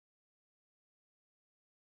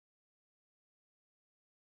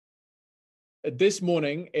This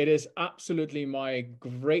morning, it is absolutely my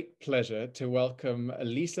great pleasure to welcome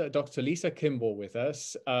Dr. Lisa Kimball with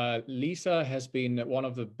us. Lisa has been one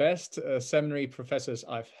of the best seminary professors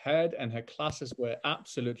I've had, and her classes were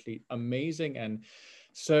absolutely amazing and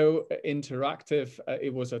so interactive.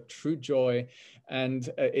 It was a true joy, and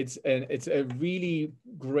it's a really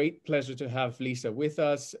great pleasure to have Lisa with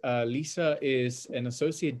us. Lisa is an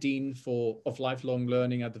Associate Dean of Lifelong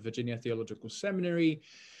Learning at the Virginia Theological Seminary.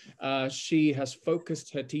 She has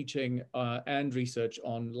focused her teaching and research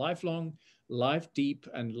on lifelong, life deep,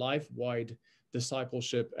 and life-wide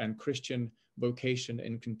discipleship and Christian vocation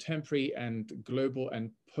in contemporary and global and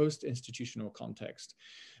post-institutional context.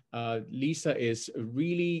 Lisa is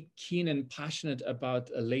really keen and passionate about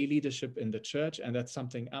lay leadership in the church, and that's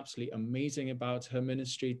something absolutely amazing about her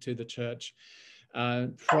ministry to the church.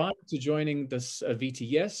 Prior to joining this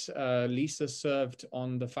VTS, Lisa served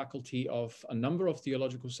on the faculty of a number of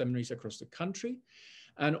theological seminaries across the country,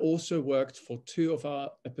 and also worked for 2 of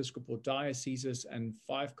our Episcopal dioceses and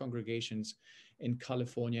 5 congregations in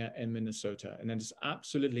California and Minnesota. And it's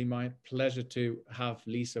absolutely my pleasure to have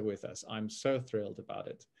Lisa with us. I'm so thrilled about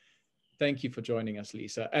it. Thank you for joining us,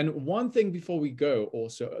 Lisa. And one thing before we go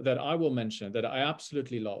also that I will mention that I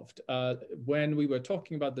absolutely loved, when we were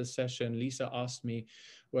talking about this session, Lisa asked me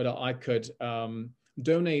whether I could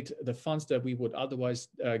donate the funds that we would otherwise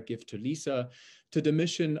give to Lisa to the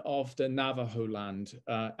mission of the Navajo land.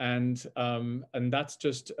 And that's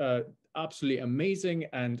just absolutely amazing.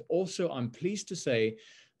 And also I'm pleased to say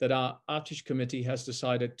that our outreach committee has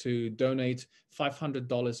decided to donate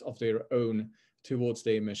 $500 of their own towards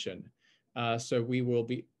their mission. So we will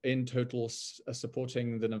be in total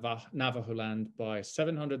supporting the Navajo land by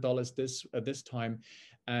 $700 this time.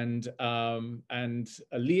 And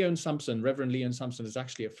Leon Sampson, Reverend Leon Sampson, is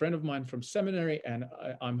actually a friend of mine from seminary, and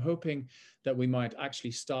I'm hoping that we might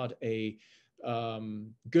actually start a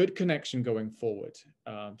good connection going forward.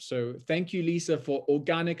 So thank you, Lisa, for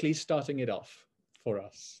organically starting it off for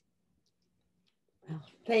us. Well,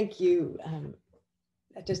 thank you.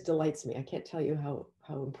 That just delights me. I can't tell you how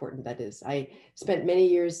important that is. I spent many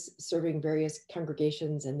years serving various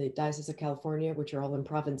congregations in the Diocese of California, which are all in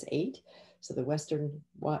Province 8, so the western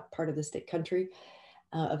part of the state country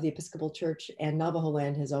of the Episcopal Church. And Navajo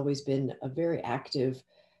land has always been a very active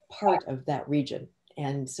part of that region.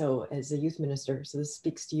 And so as a youth minister, so this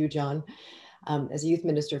speaks to you, John, as a youth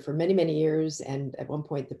minister for many, many years, and at one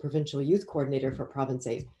point the provincial youth coordinator for Province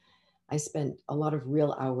 8, I spent a lot of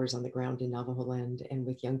real hours on the ground in Navajo land and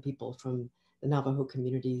with young people from the Navajo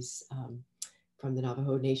communities, from the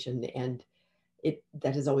Navajo Nation. And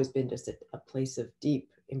that has always been just a place of deep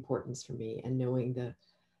importance for me, and knowing the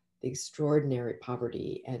extraordinary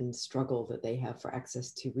poverty and struggle that they have for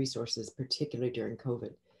access to resources, particularly during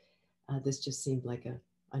COVID. This just seemed like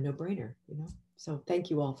a no-brainer, you know? So thank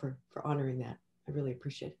you all for honoring that. I really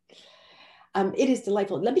appreciate it. It is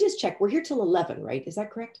delightful. Let me just check. We're here till 11, right? Is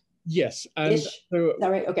that correct? Yes, and so, is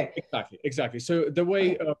that right? Okay. Exactly. So the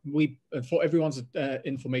way for everyone's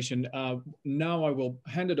information, now I will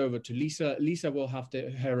hand it over to Lisa. Lisa will have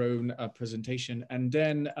her own presentation, and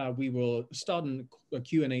then we will start a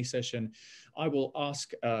Q&A session. I will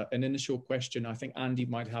ask an initial question. I think Andy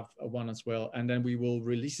might have one as well, and then we will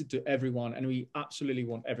release it to everyone. And we absolutely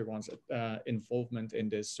want everyone's involvement in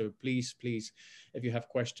this. So please, if you have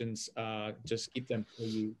questions, just keep them for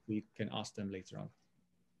you. We can ask them later on.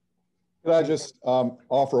 Could I just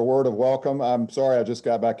offer a word of welcome? I'm sorry I just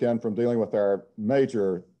got back in from dealing with our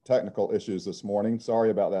major technical issues this morning.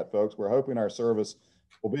 Sorry about that, folks. We're hoping our service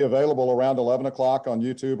will be available around 11 o'clock on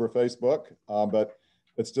YouTube or Facebook, but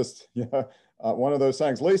it's just one of those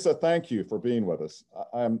things. Lisa, thank you for being with us.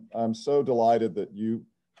 I'm so delighted that you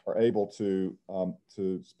are able to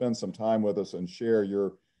spend some time with us and share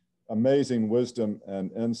your amazing wisdom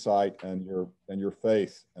and insight and your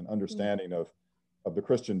faith and understanding of the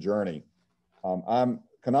Christian journey. I'm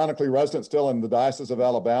canonically resident still in the Diocese of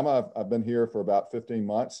Alabama. I've been here for about 15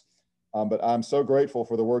 months, but I'm so grateful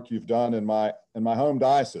for the work you've done in my home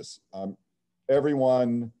diocese.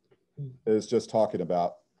 Everyone is just talking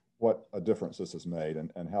about what a difference this has made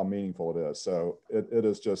and how meaningful it is. So it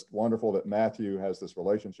is just wonderful that Matthew has this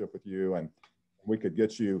relationship with you, and we could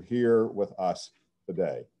get you here with us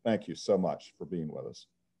today. Thank you so much for being with us.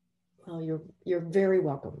 Well, you're very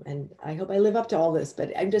welcome, and I hope I live up to all this,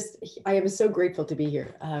 but I am so grateful to be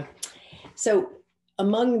here. So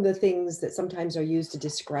among the things that sometimes are used to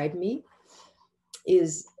describe me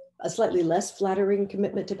is a slightly less flattering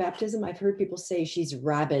commitment to baptism. I've heard people say she's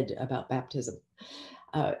rabid about baptism.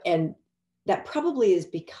 And that probably is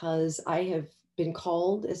because I have been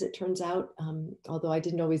called, as it turns out, although I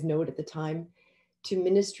didn't always know it at the time, to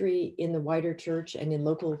ministry in the wider church and in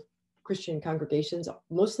local Christian congregations,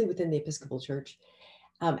 mostly within the Episcopal Church,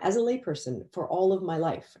 as a layperson for all of my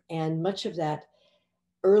life. And much of that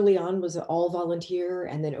early on was all volunteer,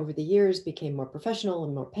 and then over the years became more professional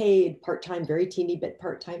and more paid, part-time, very teeny bit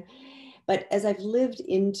part-time. But as I've lived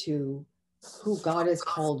into who God has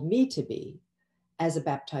called me to be as a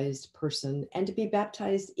baptized person, and to be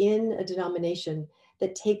baptized in a denomination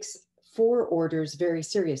that takes 4 orders very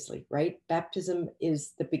seriously, right? Baptism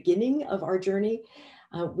is the beginning of our journey.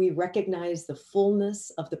 We recognize the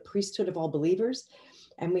fullness of the priesthood of all believers,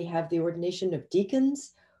 and we have the ordination of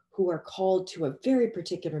deacons who are called to a very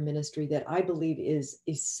particular ministry that I believe is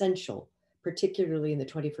essential, particularly in the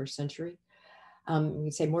 21st century. We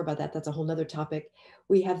can say more about that. That's a whole nother topic.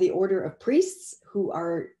 We have the order of priests who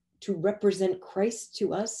are to represent Christ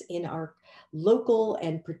to us in our local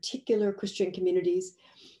and particular Christian communities,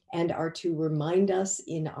 and are to remind us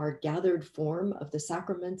in our gathered form of the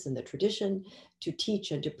sacraments and the tradition to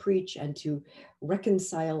teach and to preach and to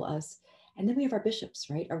reconcile us. And then we have our bishops,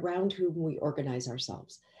 right, around whom we organize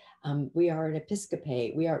ourselves. We are an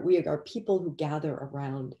episcopae. We are people who gather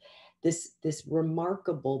around this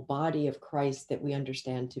remarkable body of Christ that we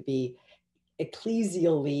understand to be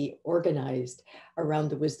ecclesially organized around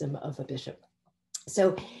the wisdom of a bishop.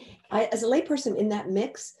 So as a layperson in that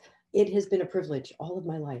mix, it has been a privilege all of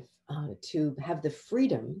my life to have the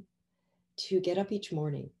freedom to get up each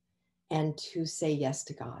morning and to say yes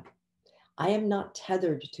to God. I am not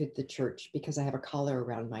tethered to the church because I have a collar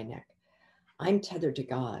around my neck. I'm tethered to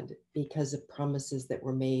God because of promises that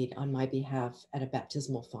were made on my behalf at a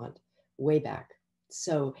baptismal font way back.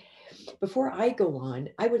 So before I go on,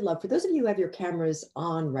 I would love for those of you who have your cameras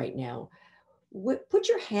on right now, put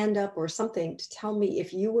your hand up or something to tell me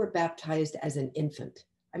if you were baptized as an infant.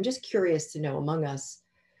 I'm just curious to know among us.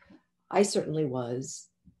 I certainly was.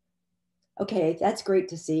 Okay, that's great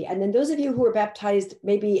to see. And then those of you who were baptized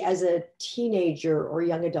maybe as a teenager or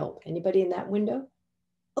young adult, anybody in that window?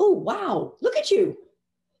 Oh, wow, look at you.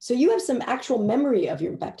 So you have some actual memory of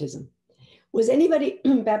your baptism. Was anybody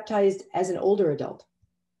baptized as an older adult?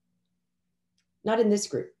 Not in this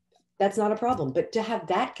group. That's not a problem. But to have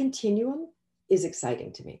that continuum is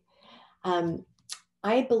exciting to me.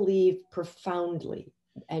 I believe profoundly,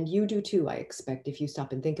 and you do too, I expect, if you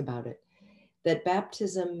stop and think about it, that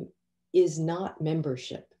baptism is not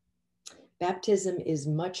membership. Baptism is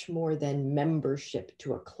much more than membership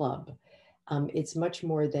to a club. It's much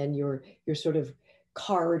more than your sort of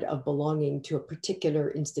card of belonging to a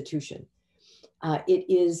particular institution. It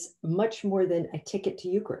is much more than a ticket to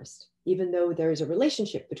Eucharist, even though there is a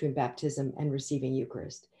relationship between baptism and receiving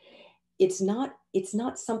Eucharist. It's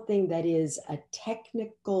not something that is a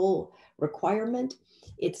technical requirement.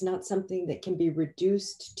 It's not something that can be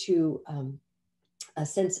reduced to a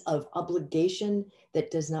sense of obligation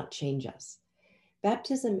that does not change us.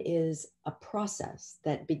 Baptism is a process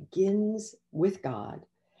that begins with God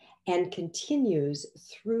and continues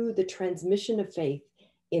through the transmission of faith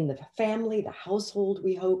in the family, the household,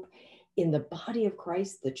 we hope, in the body of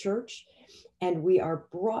Christ, the church, and we are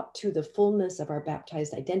brought to the fullness of our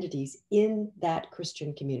baptized identities in that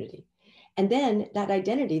Christian community. And then that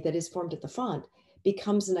identity that is formed at the font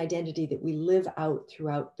becomes an identity that we live out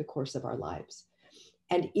throughout the course of our lives.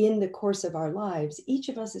 And in the course of our lives, each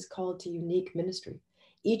of us is called to unique ministry.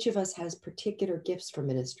 Each of us has particular gifts for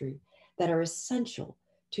ministry that are essential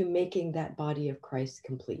to making that body of Christ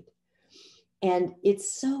complete. And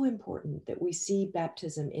it's so important that we see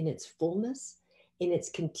baptism in its fullness, in its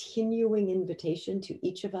continuing invitation to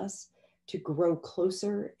each of us to grow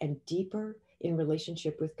closer and deeper in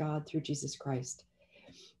relationship with God through Jesus Christ.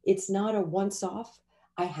 It's not a once-off.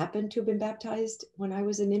 I happen to have been baptized when I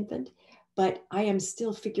was an infant, but I am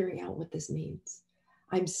still figuring out what this means.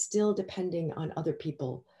 I'm still depending on other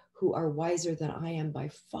people who are wiser than I am by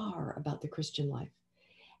far about the Christian life.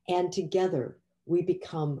 And together we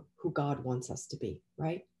become who God wants us to be,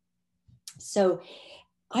 right? So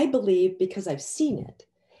I believe, because I've seen it,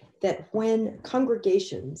 that when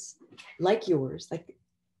congregations like yours, like,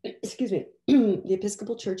 the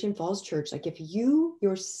Episcopal Church in Falls Church, like if you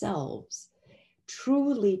yourselves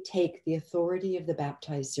truly take the authority of the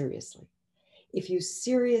baptized seriously, if you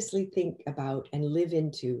seriously think about and live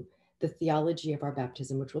into the theology of our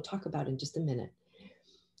baptism, which we'll talk about in just a minute,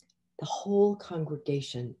 the whole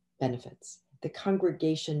congregation benefits. The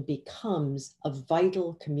congregation becomes a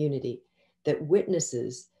vital community that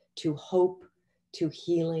witnesses to hope, to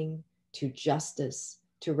healing, to justice,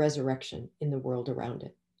 to resurrection in the world around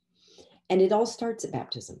it. And it all starts at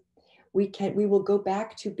baptism. We will go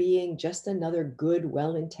back to being just another good,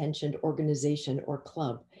 well-intentioned organization or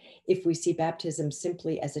club if we see baptism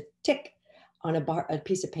simply as a tick on a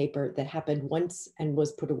piece of paper that happened once and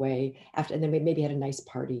was put away after, and then we maybe had a nice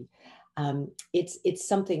party. It's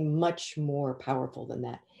something much more powerful than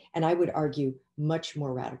that. And I would argue much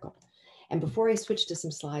more radical. And before I switch to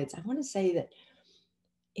some slides, I want to say that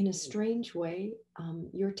in a strange way,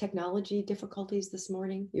 your technology difficulties this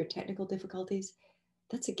morning, your technical difficulties,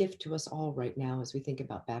 that's a gift to us all right now as we think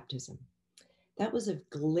about baptism. That was a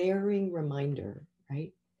glaring reminder,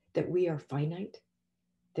 right? That we are finite,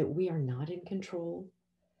 that we are not in control,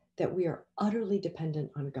 that we are utterly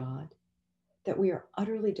dependent on God, that we are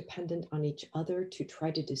utterly dependent on each other to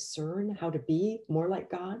try to discern how to be more like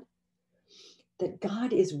God, that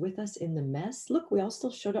God is with us in the mess. Look, we all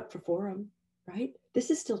still showed up for Forum, right? This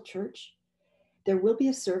is still church. There will be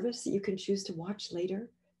a service that you can choose to watch later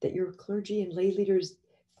that your clergy and lay leaders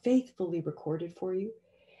faithfully recorded for you.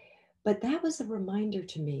 But that was a reminder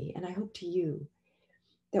to me, and I hope to you,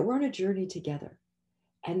 that we're on a journey together,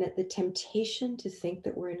 and that the temptation to think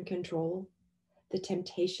that we're in control, the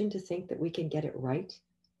temptation to think that we can get it right,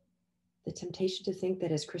 the temptation to think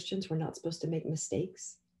that as Christians we're not supposed to make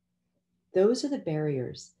mistakes, those are the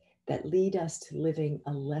barriers that lead us to living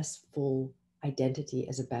a less full identity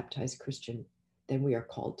as a baptized Christian than we are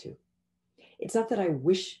called to. It's not that I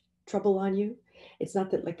wish trouble on you. It's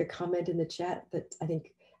not that, like the comment in the chat that I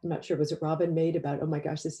think, I'm not sure, was it Robin made about, oh my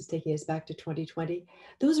gosh, this is taking us back to 2020.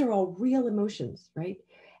 Those are all real emotions, right?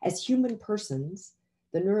 As human persons,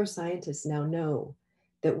 the neuroscientists now know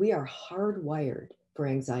that we are hardwired for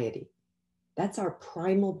anxiety. That's our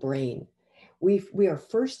primal brain. We are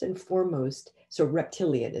first and foremost, so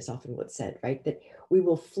reptilian is often what's said, right? That we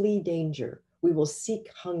will flee danger, we will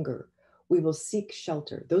seek hunger, we will seek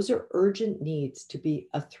shelter. Those are urgent needs to be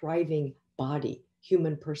a thriving body,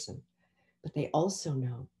 human person. But they also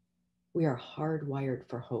know we are hardwired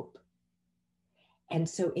for hope. And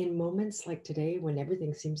so in moments like today, when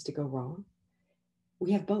everything seems to go wrong,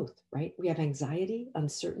 we have both, right? We have anxiety,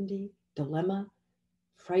 uncertainty, dilemma,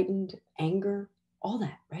 frightened, anger, all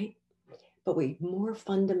that, right? But we more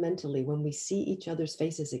fundamentally, when we see each other's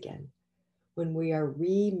faces again, when we are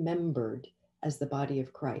remembered as the body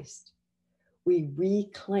of Christ, we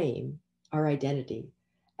reclaim our identity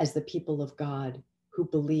as the people of God who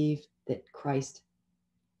believe that Christ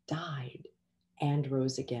died and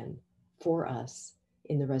rose again for us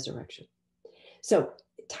in the resurrection. So,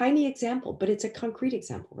 tiny example, but it's a concrete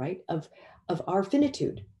example, right? Of our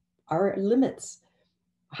finitude, our limits.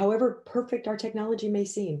 However perfect our technology may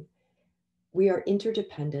seem, we are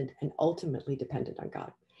interdependent and ultimately dependent on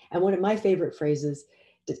God. And one of my favorite phrases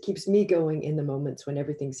that keeps me going in the moments when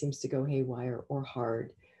everything seems to go haywire or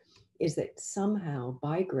hard is that somehow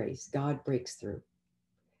by grace, God breaks through.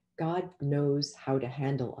 God knows how to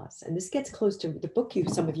handle us. And this gets close to the book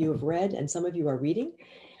some of you have read and some of you are reading.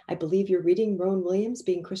 I believe you're reading Rowan Williams,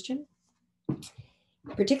 Being Christian,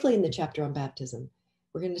 particularly in the chapter on baptism.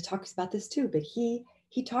 We're going to talk about this too, but he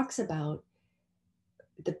talks about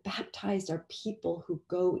the baptized are people who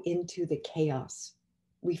go into the chaos.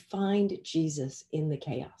 We find Jesus in the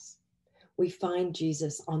chaos. We find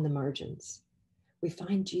Jesus on the margins. We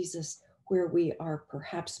find Jesus where we are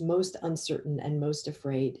perhaps most uncertain and most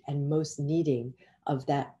afraid and most needing of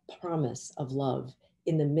that promise of love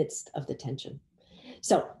in the midst of the tension.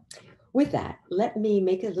 So with that, let me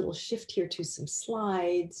make a little shift here to some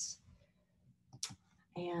slides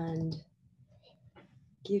and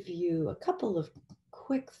give you a couple of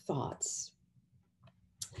quick thoughts.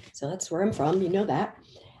 So that's where I'm from, you know that.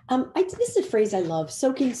 This is a phrase I love,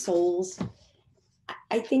 soaking souls.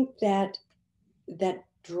 I think that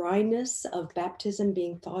dryness of baptism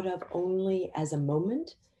being thought of only as a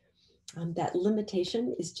moment, that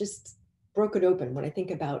limitation is just broken open when I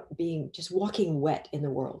think about being just walking wet in the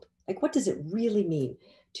world. Like, what does it really mean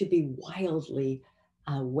to be wildly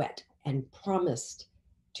wet and promised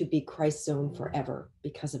to be Christ's own forever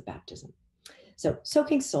because of baptism? So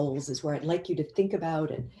soaking souls is where I'd like you to think about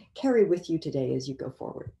and carry with you today as you go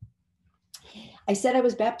forward. I said I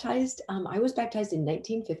was baptized. I was baptized in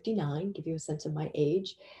 1959, give you a sense of my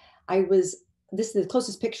age. This is the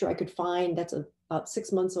closest picture I could find. That's about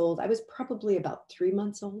 6 months old. I was probably about 3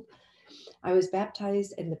 months old. I was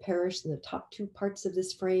baptized in the parish in the top two parts of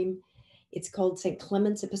this frame. It's called St.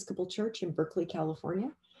 Clement's Episcopal Church in Berkeley,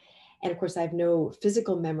 California. And of course, I have no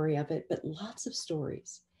physical memory of it, but lots of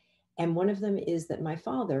stories. And one of them is that my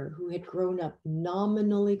father, who had grown up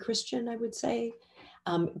nominally Christian, I would say,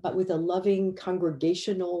 but with a loving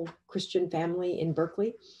congregational Christian family in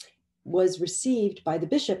Berkeley, was received by the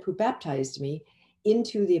bishop who baptized me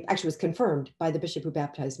actually was confirmed by the bishop who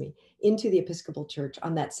baptized me into the Episcopal Church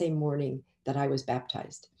on that same morning that I was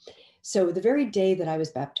baptized. So the very day that I was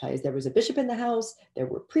baptized, there was a bishop in the house, there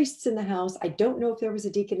were priests in the house. I don't know if there was a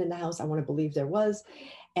deacon in the house. I want to believe there was.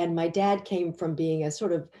 And my dad came from being a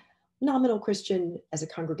sort of nominal Christian as a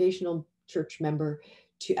congregational church member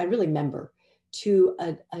to a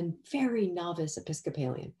very novice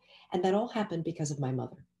Episcopalian. And that all happened because of my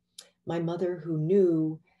mother. My mother, who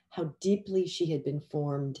knew how deeply she had been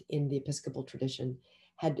formed in the Episcopal tradition,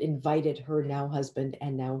 had invited her now husband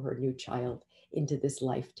and now her new child into this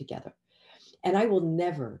life together. And I will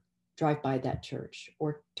never drive by that church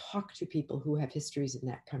or talk to people who have histories in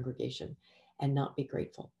that congregation and not be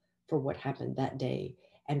grateful for what happened that day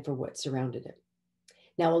and for what surrounded it.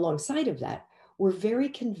 Now, alongside of that, were very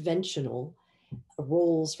conventional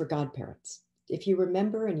roles for godparents. If you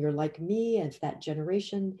remember, and you're like me of that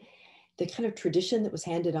generation, the kind of tradition that was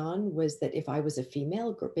handed on was that if I was a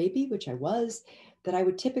female baby, which I was, that I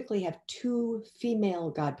would typically have 2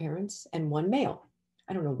 female godparents and 1 male.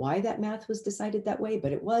 I don't know why that math was decided that way,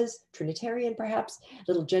 but it was Trinitarian, perhaps, a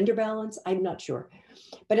little gender balance, I'm not sure.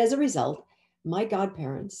 But as a result, my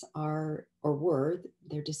godparents are, or were,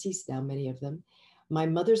 they're deceased now, many of them, my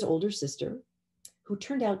mother's older sister, who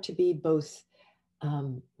turned out to be both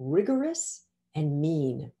rigorous and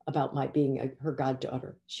mean about my being her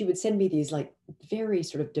goddaughter. She would send me these like very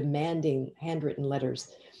sort of demanding handwritten letters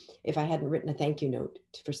if I hadn't written a thank you note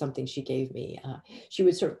for something she gave me. She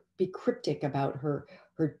would sort of be cryptic about her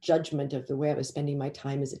judgment of the way I was spending my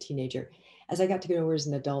time as a teenager. As I got to know her as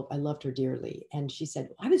an adult, I loved her dearly. And she said,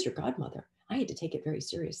 I was your godmother. I had to take it very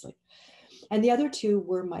seriously. And the other 2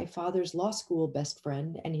 were my father's law school best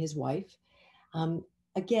friend and his wife.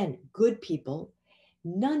 Again, good people.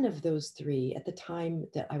 None of those 3 at the time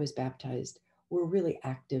that I was baptized were really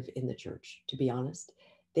active in the church, to be honest.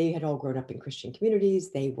 They had all grown up in Christian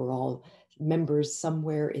communities. They were all members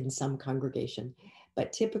somewhere in some congregation.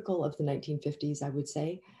 But typical of the 1950s, I would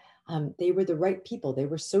say, they were the right people. They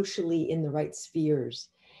were socially in the right spheres.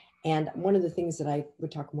 And one of the things that I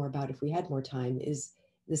would talk more about if we had more time is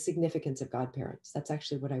the significance of godparents. That's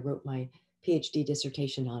actually what I wrote my PhD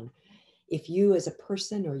dissertation on. If you as a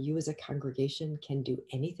person or you as a congregation can do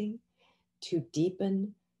anything to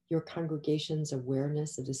deepen your congregation's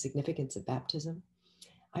awareness of the significance of baptism,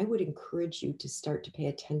 I would encourage you to start to pay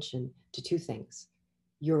attention to 2 things.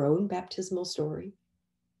 Your own baptismal story.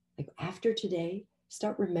 Like after today,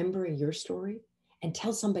 start remembering your story and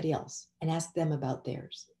tell somebody else and ask them about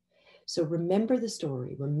theirs. So remember the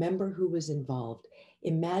story, remember who was involved.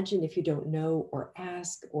 Imagine if you don't know, or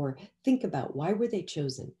ask or think about why were they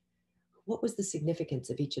chosen? What was the significance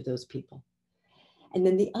of each of those people? And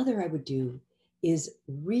then the other I would do is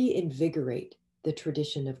reinvigorate the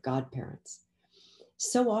tradition of godparents.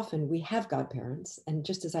 So often we have godparents, and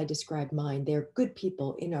just as I described mine, they're good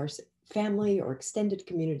people in our family or extended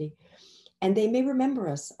community, and they may remember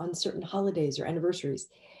us on certain holidays or anniversaries.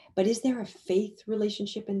 But is there a faith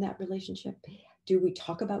relationship in that relationship? Do we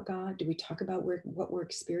talk about God? Do we talk about what we're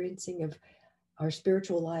experiencing of our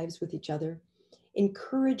spiritual lives with each other?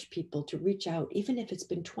 Encourage people to reach out, even if it's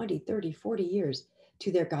been 20, 30, 40 years,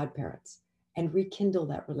 to their godparents and rekindle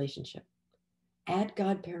that relationship. Add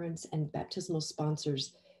godparents and baptismal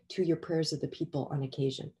sponsors to your prayers of the people on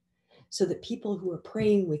occasion, so that people who are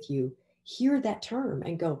praying with you hear that term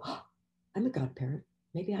and go, oh, I'm a godparent.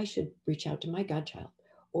 Maybe I should reach out to my godchild.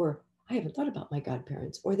 Or I haven't thought about my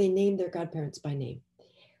godparents. Or they name their godparents by name.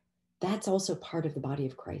 That's also part of the body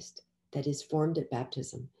of Christ that is formed at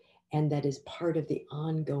baptism, and that is part of the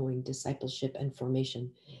ongoing discipleship and formation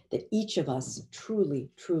that each of us truly,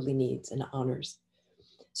 truly needs and honors.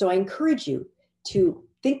 So I encourage you to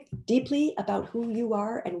think deeply about who you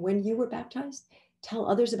are and when you were baptized, tell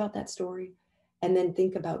others about that story, and then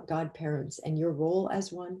think about godparents and your role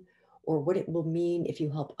as one, or what it will mean if you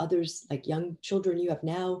help others, like young children you have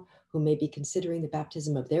now who may be considering the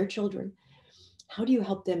baptism of their children. How do you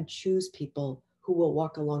help them choose people who will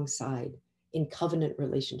walk alongside in covenant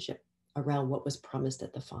relationship around what was promised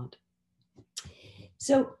at the font?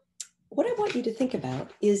 So what I want you to think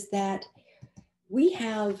about is that we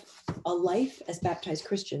have a life as baptized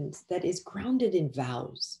Christians that is grounded in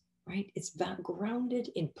vows, right? It's grounded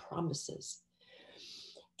in promises.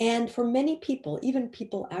 And for many people, even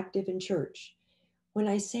people active in church, when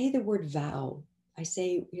I say the word vow, I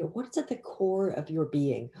say, what's at the core of your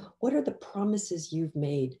being? What are the promises you've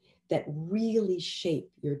made that really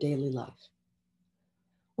shape your daily life?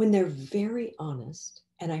 When they're very honest,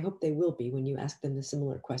 and I hope they will be when you ask them the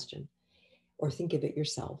similar question or think of it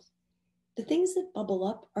yourself, the things that bubble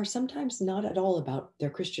up are sometimes not at all about their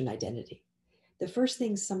Christian identity. The first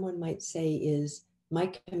thing someone might say is,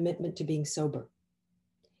 my commitment to being sober.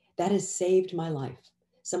 That has saved my life.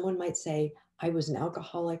 Someone might say, I was an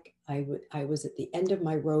alcoholic. I was at the end of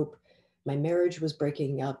my rope. My marriage was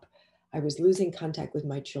breaking up. I was losing contact with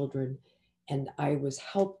my children, and I was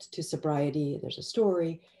helped to sobriety. There's a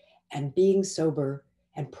story, and being sober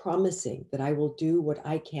and promising that I will do what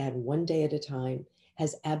I can one day at a time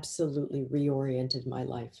has absolutely reoriented my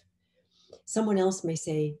life. Someone else may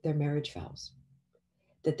say their marriage vows,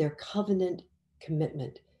 that their covenant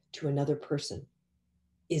commitment to another person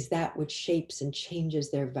is that which shapes and changes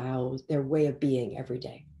their vows, their way of being every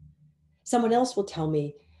day. Someone else will tell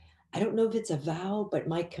me, I don't know if it's a vow, but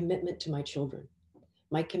my commitment to my children,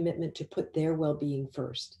 my commitment to put their well-being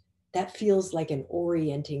first, that feels like an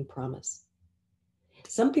orienting promise.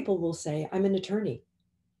 Some people will say, I'm an attorney.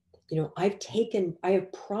 I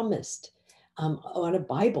have promised on a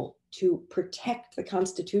Bible to protect the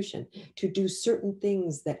Constitution, to do certain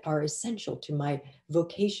things that are essential to my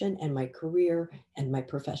vocation and my career and my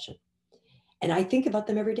profession. And I think about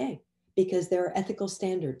them every day because there are ethical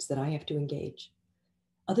standards that I have to engage.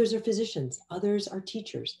 Others are physicians, others are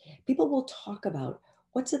teachers. People will talk about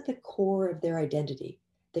what's at the core of their identity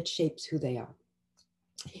that shapes who they are.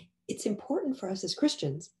 It's important for us as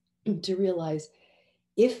Christians to realize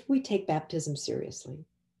if we take baptism seriously,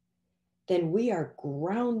 then we are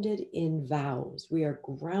grounded in vows. We are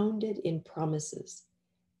grounded in promises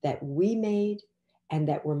that we made and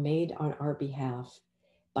that were made on our behalf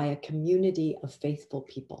by a community of faithful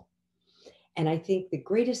people. And I think the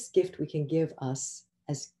greatest gift we can give us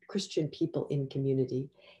as Christian people in community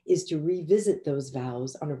is to revisit those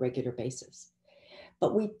vows on a regular basis.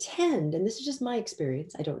 But we tend, and this is just my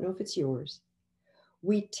experience, I don't know if it's yours,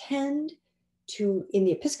 we tend to, in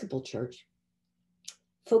the Episcopal Church,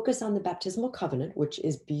 focus on the baptismal covenant, which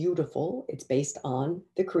is beautiful. It's based on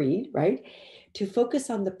the creed, right? To focus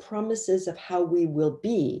on the promises of how we will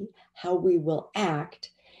be, how we will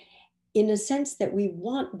act, in a sense that we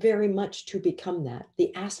want very much to become that,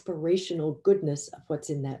 the aspirational goodness of what's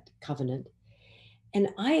in that covenant. And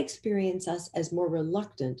I experience us as more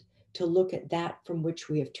reluctant to look at that from which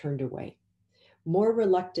we have turned away, more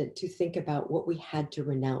reluctant to think about what we had to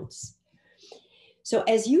renounce. So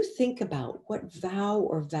as you think about what vow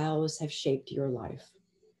or vows have shaped your life,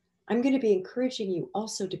 I'm going to be encouraging you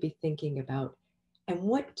also to be thinking about, and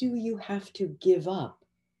what do you have to give up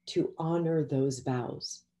to honor those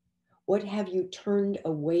vows? What have you turned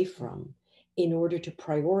away from in order to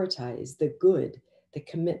prioritize the good, the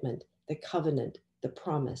commitment, the covenant, the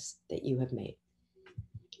promise that you have made?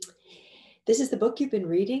 This is the book you've been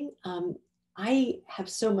reading. I have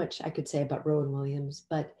so much I could say about Rowan Williams,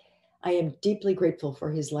 but I am deeply grateful for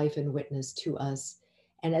his life and witness to us.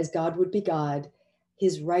 And as God would be God,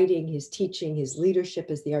 his writing, his teaching, his leadership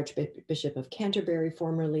as the Archbishop of Canterbury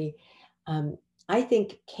formerly, I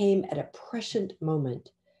think came at a prescient moment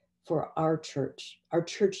for our church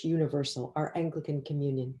universal, our Anglican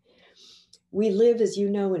communion. We live, as you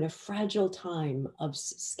know, in a fragile time of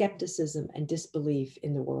skepticism and disbelief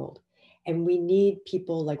in the world. And we need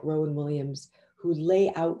people like Rowan Williams who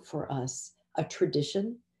lay out for us a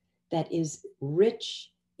tradition that is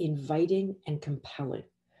rich, inviting, and compelling.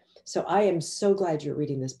 So I am so glad you're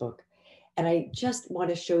reading this book. And I just want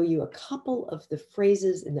to show you a couple of the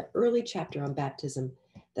phrases in the early chapter on baptism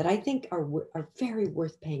that I think are very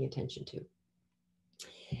worth paying attention to.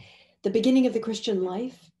 The beginning of the Christian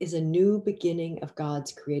life is a new beginning of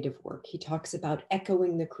God's creative work. He talks about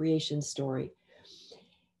echoing the creation story.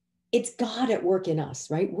 It's God at work in us,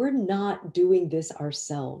 right? We're not doing this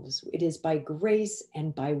ourselves. It is by grace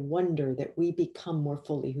and by wonder that we become more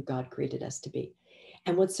fully who God created us to be.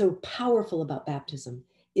 And what's so powerful about baptism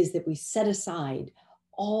is that we set aside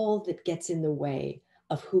all that gets in the way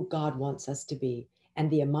of who God wants us to be. And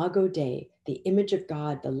the Imago Dei, the image of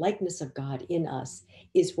God, the likeness of God in us,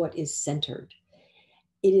 is what is centered.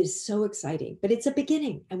 It is so exciting, but it's a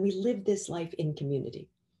beginning, and we live this life in community.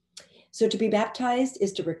 So to be baptized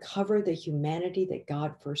is to recover the humanity that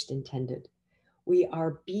God first intended. We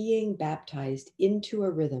are being baptized into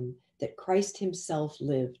a rhythm that Christ himself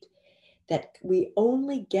lived, that we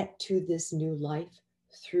only get to this new life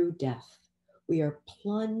through death. We are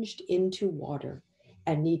plunged into water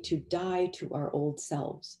and need to die to our old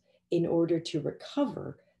selves in order to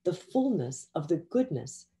recover the fullness of the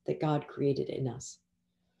goodness that God created in us.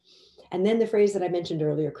 And then the phrase that I mentioned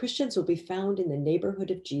earlier, Christians will be found in the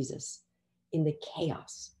neighborhood of Jesus, in the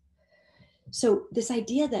chaos. So this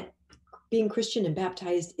idea that being Christian and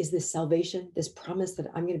baptized is this salvation, this promise that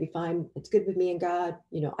I'm going to be fine, it's good with me and God,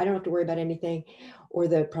 I don't have to worry about anything, or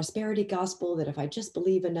the prosperity gospel that if I just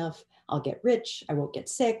believe enough, I'll get rich, I won't get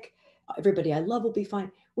sick, everybody I love will be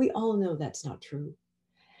fine. We all know that's not true.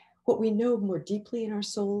 What we know more deeply in our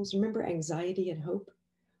souls, remember anxiety and hope?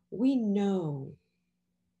 We know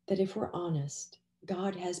that if we're honest,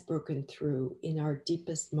 God has broken through in our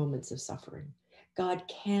deepest moments of suffering. God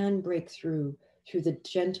can break through the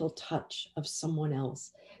gentle touch of someone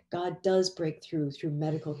else. God does break through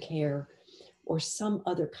medical care or some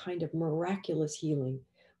other kind of miraculous healing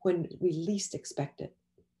when we least expect it.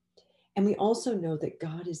 And we also know that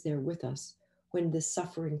God is there with us when the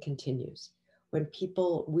suffering continues, when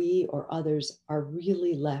people, we or others, are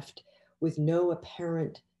really left with no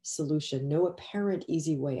apparent solution, no apparent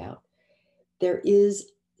easy way out. There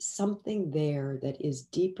is something there that is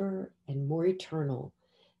deeper and more eternal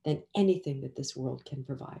than anything that this world can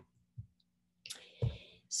provide.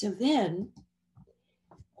 So then,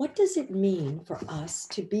 what does it mean for us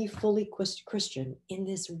to be fully Christian in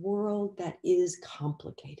this world that is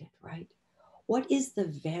complicated, right? What is the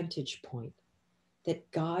vantage point that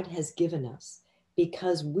God has given us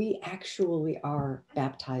because we actually are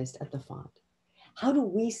baptized at the font? How do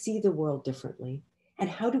we see the world differently? And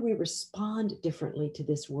how do we respond differently to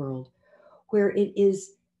this world where it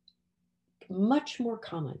is much more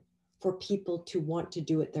common for people to want to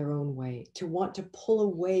do it their own way, to want to pull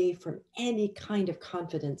away from any kind of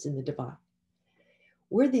confidence in the divine?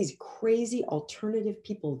 We're these crazy alternative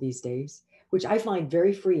people these days, which I find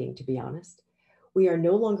very freeing, to be honest. We are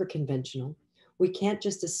no longer conventional. We can't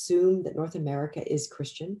just assume that North America is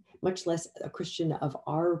Christian, much less a Christian of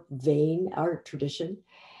our vein, our tradition.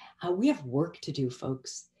 We have work to do,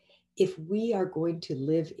 folks. If we are going to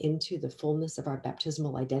live into the fullness of our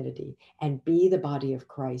baptismal identity and be the body of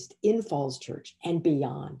Christ in Falls Church and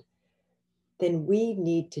beyond, then we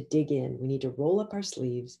need to dig in. We need to roll up our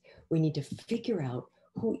sleeves. We need to figure out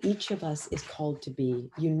who each of us is called to be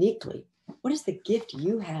uniquely. What is the gift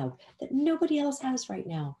you have that nobody else has right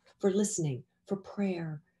now for listening, for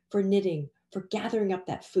prayer, for knitting, for gathering up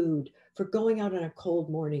that food, for going out on a cold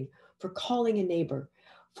morning, for calling a neighbor,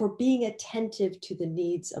 for being attentive to the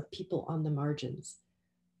needs of people on the margins?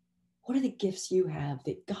 What are the gifts you have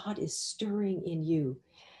that God is stirring in you?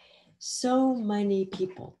 So many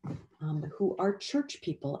people who are church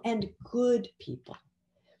people and good people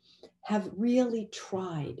have really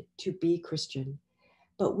tried to be Christian,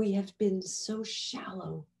 but we have been so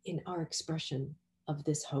shallow in our expression of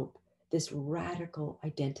this hope, this radical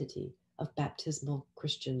identity of baptismal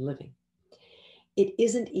Christian living. It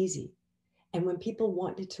isn't easy. And when people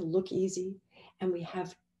want it to look easy, and we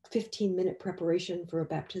have 15-minute preparation for a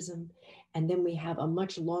baptism, and then we have a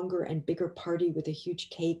much longer and bigger party with a huge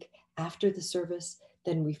cake after the service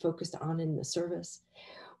than we focused on in the service.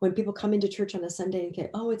 When people come into church on a Sunday and say,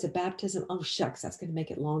 oh, it's a baptism, oh, shucks, that's going to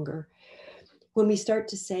make it longer. When we start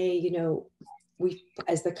to say, you know, we,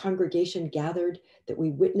 as the congregation gathered, that we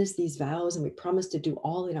witness these vows and we promise to do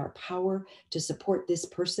all in our power to support this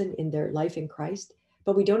person in their life in Christ,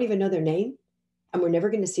 but we don't even know their name and we're never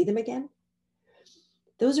going to see them again.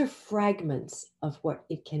 Those are fragments of what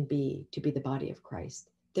it can be to be the body of Christ.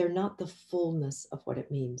 They're not the fullness of what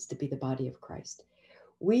it means to be the body of Christ.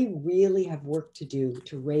 We really have work to do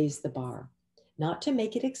to raise the bar, not to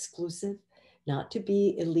make it exclusive, not to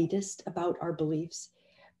be elitist about our beliefs,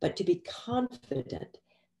 but to be confident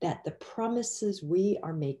that the promises we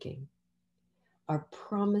are making are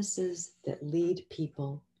promises that lead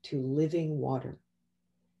people to living water,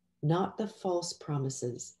 not the false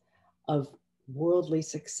promises of worldly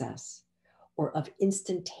success or of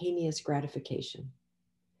instantaneous gratification.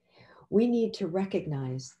 We need to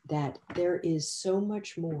recognize that there is so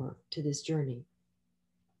much more to this journey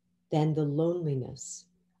than the loneliness,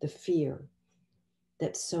 the fear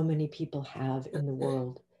that so many people have in the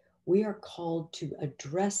world. We are called to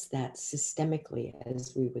address that systemically,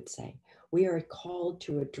 as we would say. We are called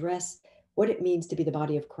to address what it means to be the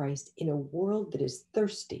body of Christ in a world that is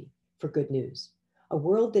thirsty for good news, a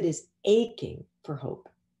world that is aching for hope.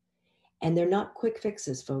 And they're not quick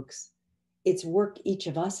fixes, folks. It's work each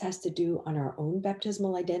of us has to do on our own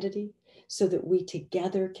baptismal identity so that we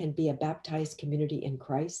together can be a baptized community in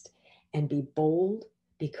Christ and be bold,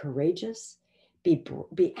 be courageous, be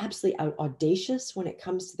absolutely audacious when it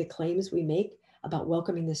comes to the claims we make about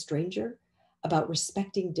welcoming the stranger, about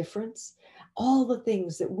respecting difference, all the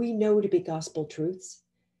things that we know to be gospel truths.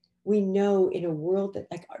 We know in a world that,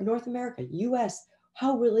 like North America, US,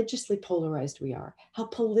 how religiously polarized we are, how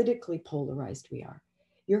politically polarized we are.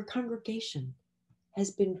 Your congregation has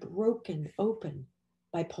been broken open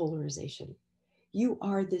by polarization. You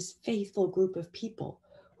are this faithful group of people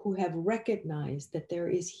who have recognized that there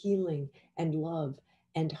is healing and love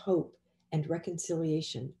and hope and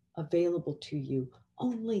reconciliation available to you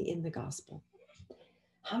only in the gospel.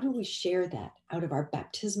 How do we share that out of our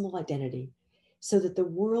baptismal identity so that the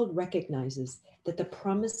world recognizes that the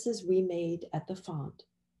promises we made at the font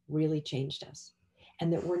really changed us.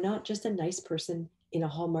 And that we're not just a nice person in a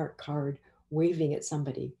Hallmark card waving at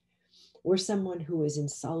somebody. We're someone who is in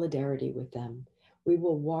solidarity with them. We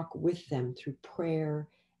will walk with them through prayer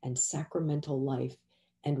and sacramental life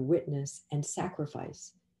and witness and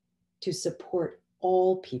sacrifice to support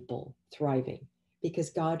all people thriving,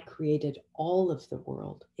 because God created all of the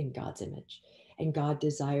world in God's image, and God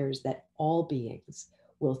desires that all beings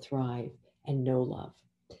will thrive and know love.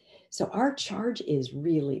 So our charge is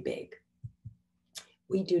really big.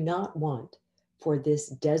 We do not want for this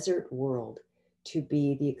desert world to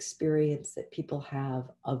be the experience that people have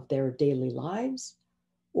of their daily lives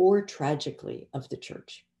or tragically of the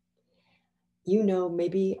church. You know,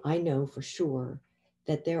 maybe I know for sure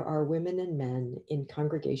that there are women and men in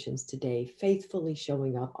congregations today faithfully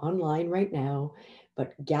showing up online right now,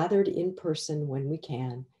 but gathered in person when we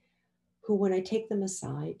can, who, when I take them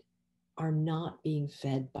aside, are not being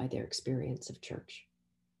fed by their experience of church.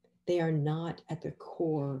 They are not at the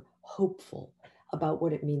core hopeful about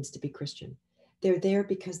what it means to be Christian. They're there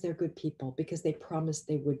because they're good people, because they promised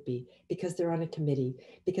they would be, because they're on a committee,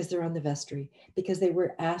 because they're on the vestry, because they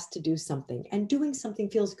were asked to do something, and doing something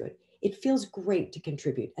feels good. It feels great to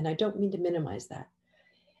contribute, and I don't mean to minimize that.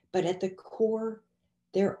 But at the core,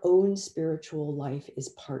 their own spiritual life is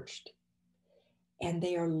parched, and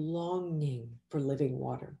they are longing for living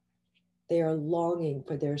water. They are longing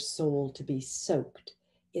for their soul to be soaked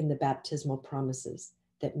in the baptismal promises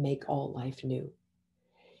that make all life new.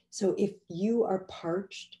 So if you are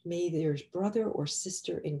parched, may your brother or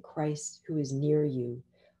sister in Christ who is near you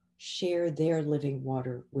share their living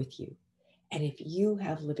water with you. And if you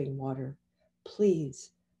have living water,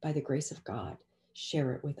 please, by the grace of God,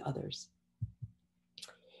 share it with others.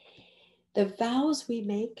 The vows we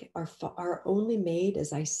make are only made,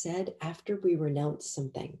 as I said, after we renounce some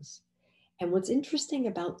things. And what's interesting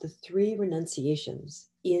about the 3 renunciations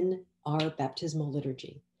in our baptismal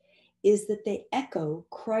liturgy is that they echo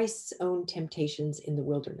Christ's own temptations in the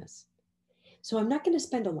wilderness. So I'm not going to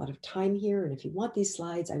spend a lot of time here, and if you want these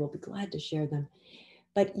slides, I will be glad to share them.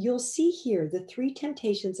 But you'll see here the 3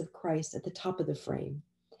 temptations of Christ at the top of the frame,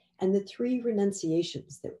 and the 3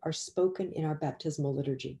 renunciations that are spoken in our baptismal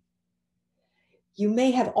liturgy. You may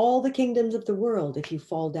have all the kingdoms of the world if you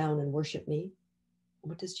fall down and worship me.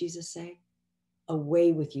 What does Jesus say?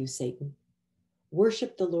 Away with you, Satan.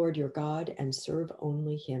 Worship the Lord your God and serve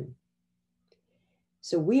only him.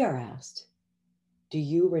 So we are asked, do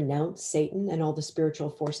you renounce Satan and all the spiritual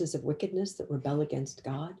forces of wickedness that rebel against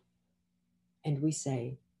God? And we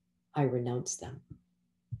say, I renounce them.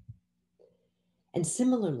 And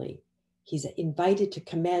similarly, he's invited to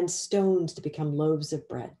command stones to become loaves of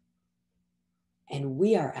bread. And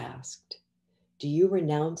we are asked, do you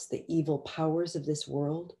renounce the evil powers of this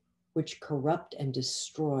world, which corrupt and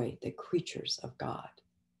destroy the creatures of God?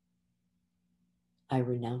 I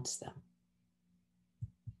renounce them.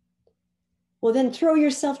 Well, then throw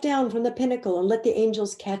yourself down from the pinnacle and let the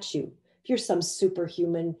angels catch you. If you're some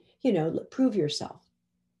superhuman, prove yourself.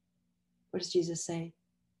 What does Jesus say?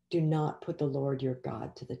 Do not put the Lord your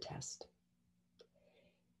God to the test.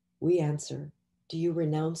 We answer, do you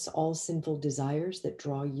renounce all sinful desires that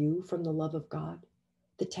draw you from the love of God?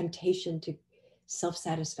 The temptation to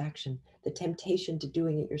self-satisfaction, the temptation to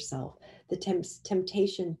doing it yourself, the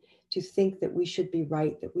temptation to think that we should be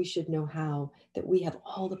right, that we should know how, that we have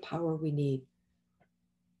all the power we need.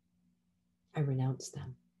 I renounce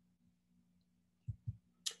them.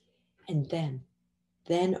 And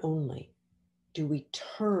then only do we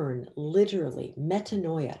turn, literally,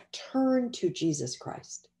 metanoia, turn to Jesus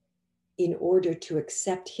Christ in order to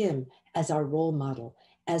accept him as our role model,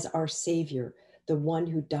 as our Savior, the one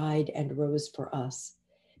who died and rose for us.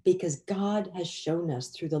 Because God has shown us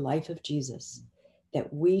through the life of Jesus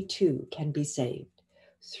that we too can be saved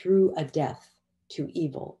through a death to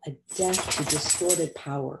evil, a death to distorted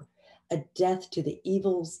power, a death to the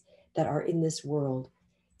evils that are in this world,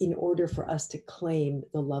 in order for us to claim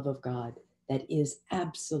the love of God that is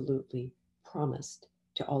absolutely promised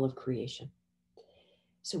to all of creation.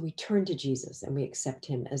 So we turn to Jesus and we accept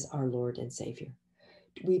him as our Lord and Savior.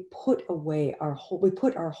 We put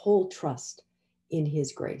our whole trust in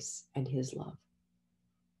his grace and his love.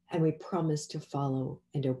 And we promise to follow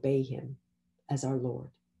and obey him as our Lord.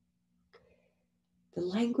 The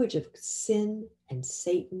language of sin and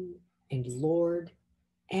Satan and Lord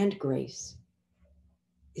and grace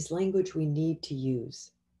is language we need to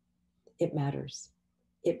use. It matters.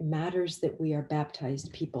 It matters that we are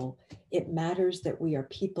baptized people. It matters that we are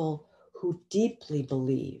people who deeply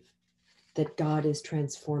believe that God is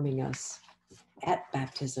transforming us at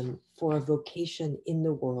baptism for a vocation in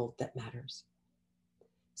the world that matters.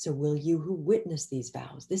 So will you who witness these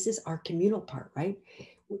vows? This is our communal part, right?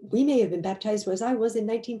 We may have been baptized as I was in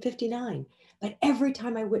 1959, but every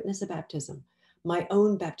time I witness a baptism, my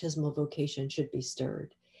own baptismal vocation should be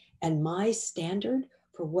stirred. And my standard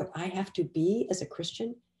for what I have to be as a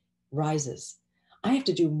Christian rises. I have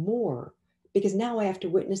to do more because now I have to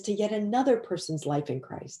witness to yet another person's life in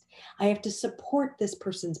Christ. I have to support this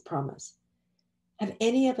person's promise. Have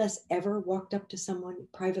any of us ever walked up to someone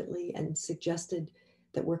privately and suggested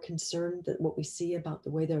that we're concerned that what we see about the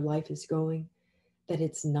way their life is going, that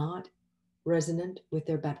it's not resonant with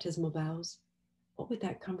their baptismal vows? What would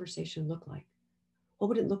that conversation look like? What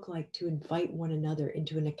would it look like to invite one another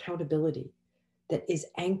into an accountability that is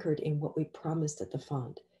anchored in what we promised at the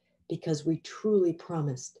font? Because we truly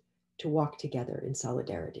promised to walk together in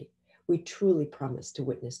solidarity. We truly promised to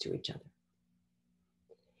witness to each other.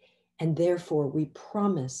 And therefore, we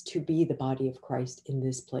promise to be the body of Christ in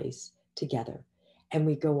this place together. And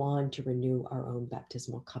we go on to renew our own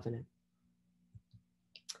baptismal covenant.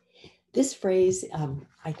 This phrase,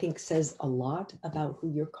 I think, says a lot about who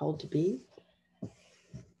you're called to be.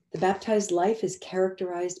 The baptized life is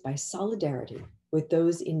characterized by solidarity with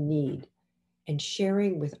those in need and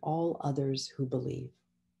sharing with all others who believe.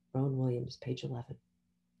 Rowan Williams, page 11.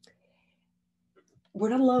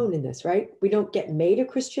 We're not alone in this, right? We don't get made a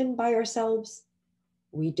Christian by ourselves.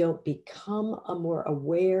 We don't become a more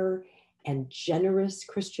aware and generous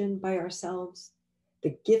Christian by ourselves.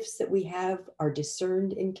 The gifts that we have are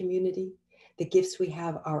discerned in community. The gifts we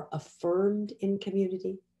have are affirmed in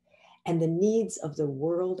community. And the needs of the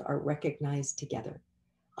world are recognized together.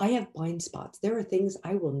 I have blind spots. There are things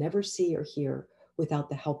I will never see or hear without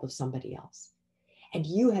the help of somebody else. And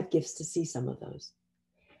you have gifts to see some of those.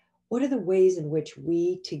 What are the ways in which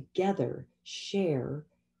we together share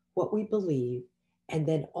what we believe and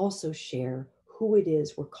then also share who it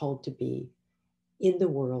is we're called to be in the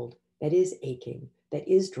world that is aching, that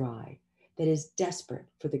is dry, that is desperate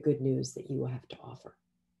for the good news that you will have to offer?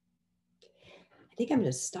 I think I'm going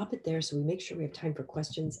to stop it there so we make sure we have time for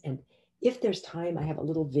questions. And if there's time, I have a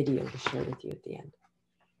little video to share with you at the end.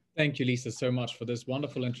 Thank you, Lisa, so much for this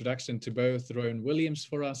wonderful introduction to both Rowan Williams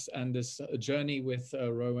for us and this journey with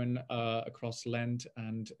Rowan across Lent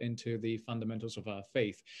and into the fundamentals of our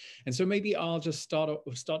faith. And so maybe I'll just start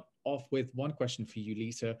off with one question for you,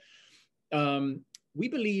 Lisa. We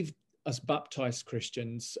believe as baptized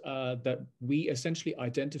Christians that we essentially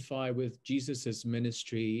identify with Jesus's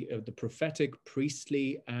ministry, the prophetic,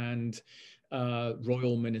 priestly, and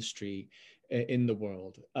royal ministry in the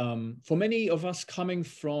world. For many of us coming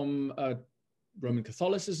from Roman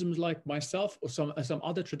Catholicism like myself or some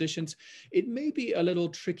other traditions, it may be a little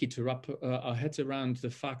tricky to wrap our heads around the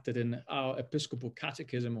fact that in our Episcopal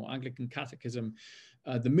Catechism or Anglican Catechism,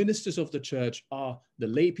 the ministers of the church are the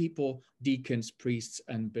lay people, deacons, priests,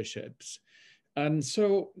 and bishops. And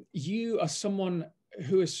so you are someone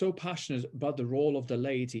who is so passionate about the role of the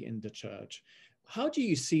laity in the church. How do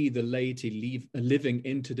you see the laity living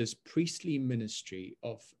into this priestly ministry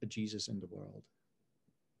of Jesus in the world?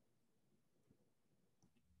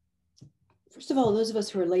 First of all, those of us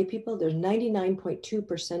who are lay people, there's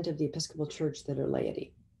 99.2% of the Episcopal Church that are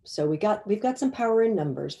laity. So we've got some power in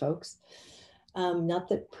numbers, folks. Not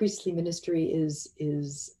that priestly ministry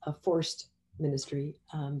is a forced ministry,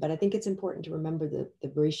 but I think it's important to remember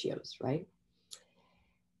the ratios, right?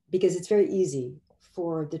 Because it's very easy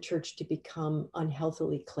for the church to become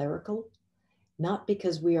unhealthily clerical, not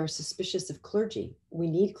because we are suspicious of clergy. We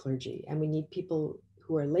need clergy, and we need people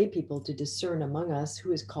who are lay people to discern among us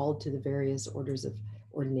who is called to the various orders of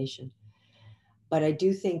ordination. But I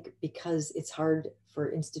do think because it's hard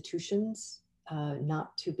for institutions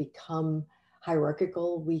not to become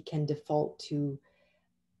hierarchical, we can default to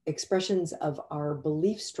expressions of our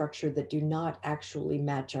belief structure that do not actually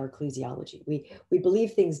match our ecclesiology. We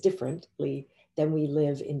believe things differently than we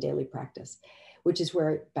live in daily practice, which is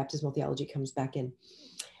where baptismal theology comes back in.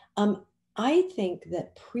 I think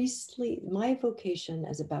that my vocation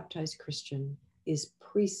as a baptized Christian is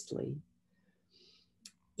priestly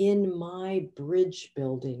in my bridge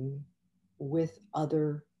building with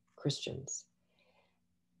other Christians.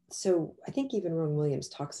 So I think even Rowan Williams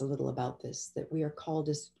talks a little about this, that we are called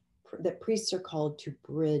that priests are called to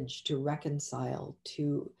bridge, to reconcile,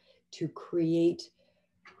 to create,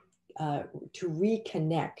 to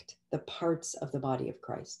reconnect the parts of the body of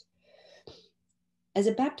Christ. As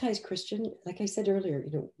a baptized Christian, like I said earlier,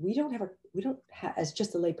 we don't have, as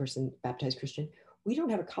just a layperson baptized Christian, we don't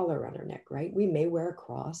have a collar around our neck, right? We may wear a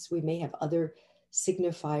cross. We may have other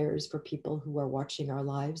signifiers for people who are watching our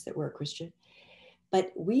lives that we're a Christian.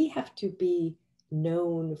 But we have to be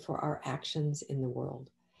known for our actions in the world.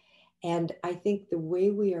 And I think the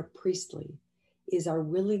way we are priestly is our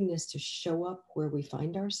willingness to show up where we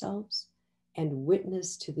find ourselves and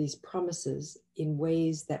witness to these promises in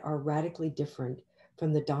ways that are radically different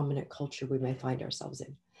from the dominant culture we may find ourselves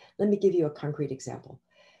in. Let me give you a concrete example.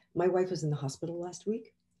 My wife was in the hospital last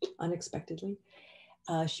week, unexpectedly.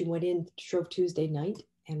 She went in, drove Tuesday night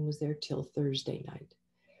and was there till Thursday night.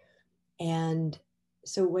 And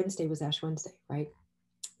so Wednesday was Ash Wednesday, right?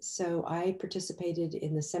 So I participated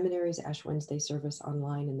in the seminary's Ash Wednesday service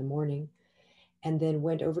online in the morning, and then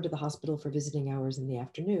went over to the hospital for visiting hours in the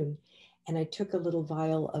afternoon. And I took a little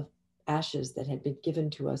vial of ashes that had been given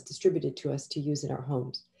to us, distributed to us to use in our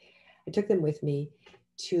homes. I took them with me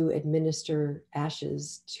to administer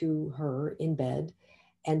ashes to her in bed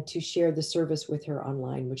and to share the service with her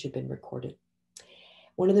online, which had been recorded.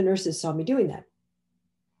 One of the nurses saw me doing that.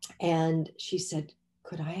 And she said,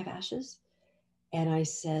 "Could I have ashes?" And I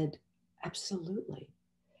said, "Absolutely."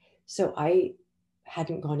 So I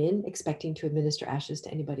hadn't gone in expecting to administer ashes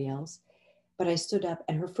to anybody else, but I stood up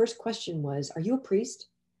and her first question was, "Are you a priest?"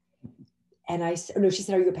 And I said, no, she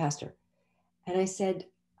said, "Are you a pastor?" And I said,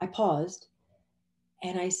 I paused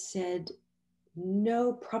and I said,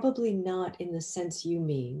 "No, probably not in the sense you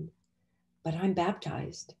mean, but I'm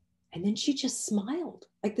baptized." And then she just smiled,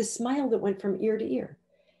 like the smile that went from ear to ear.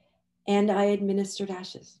 And I administered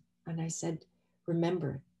ashes. And I said,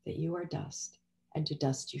 "Remember that you are dust, and to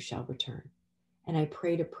dust you shall return." And I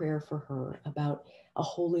prayed a prayer for her about a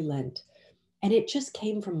holy Lent. And it just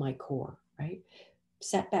came from my core, right?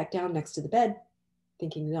 Sat back down next to the bed,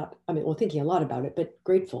 thinking a lot about it, but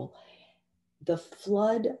grateful. The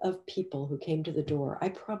flood of people who came to the door, I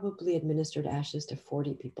probably administered ashes to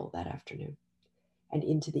 40 people that afternoon and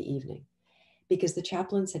into the evening, because the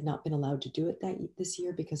chaplains had not been allowed to do it this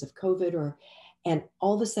year because of COVID, and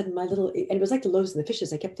all of a sudden and it was like the loaves and the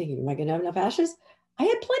fishes. I kept thinking, am I going to have enough ashes? I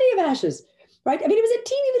had plenty of ashes, right? I mean, it was a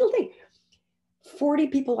teeny little thing. 40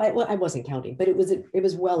 people, I wasn't counting, but it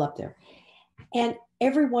was well up there. And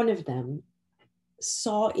every one of them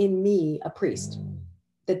saw in me a priest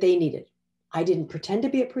that they needed. I didn't pretend to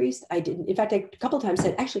be a priest. I didn't, in fact, I a couple of times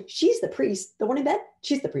said, "Actually, she's the priest, the one in bed,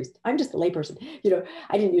 she's the priest. I'm just the layperson."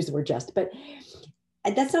 I didn't use the word "just," but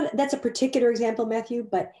that's a particular example, Matthew,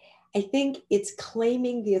 but I think it's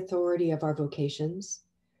claiming the authority of our vocations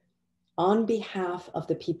on behalf of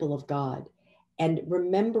the people of God and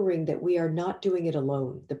remembering that we are not doing it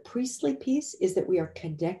alone. The priestly piece is that we are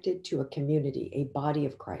connected to a community, a body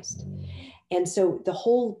of Christ. And so the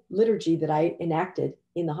whole liturgy that I enacted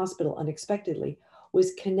in the hospital unexpectedly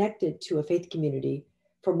was connected to a faith community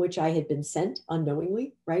from which I had been sent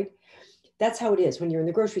unknowingly, right? That's how it is when you're in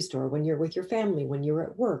the grocery store, when you're with your family, when you're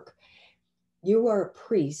at work. You are a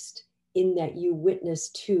priest in that you witness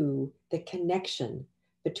to the connection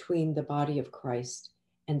between the body of Christ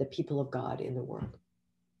and the people of God in the world.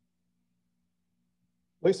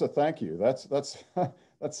 Lisa, thank you. That's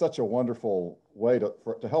such a wonderful way to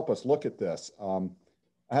help us look at this. I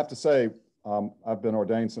have to say, I've been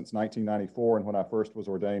ordained since 1994, and when I first was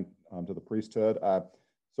ordained to the priesthood, I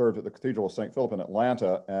served at the Cathedral of St. Philip in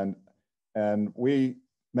Atlanta, and we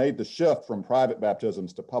made the shift from private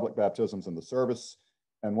baptisms to public baptisms in the service.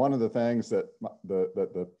 And one of the things that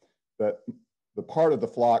the part of the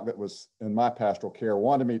flock that was in my pastoral care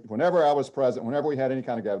wanted me, whenever I was present, whenever we had any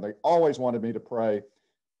kind of gathering, they always wanted me to pray.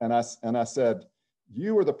 And I said,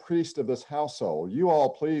 "You are the priest of this household. You all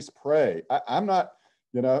please pray. I'm not,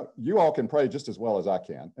 you all can pray just as well as I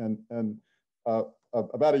can." And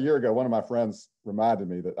about a year ago, one of my friends reminded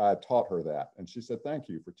me that I had taught her that. And she said, "Thank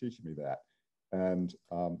you for teaching me that." And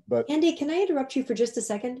but Andy, can I interrupt you for just a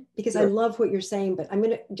second? Because sure. I love what you're saying, but I'm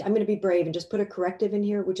gonna be brave and just put a corrective in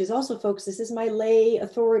here, which is also, folks, this is my lay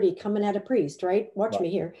authority coming at a priest, right? Watch me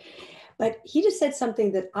here. But he just said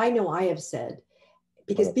something that I know I have said,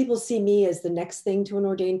 because people see me as the next thing to an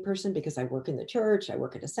ordained person because I work in the church, I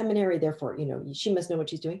work at a seminary, therefore, she must know what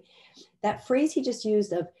she's doing. That phrase he just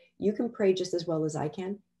used of, "You can pray just as well as I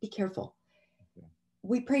can," be careful.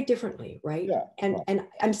 We pray differently, right? Yeah, and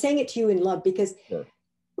I'm saying it to you in love, because sure.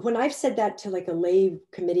 When I've said that to like a lay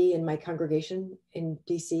committee in my congregation in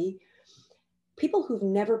DC, people who've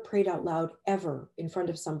never prayed out loud ever in front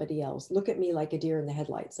of somebody else look at me like a deer in the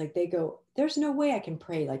headlights. Like they go, "There's no way I can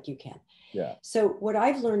pray like you can." Yeah. So what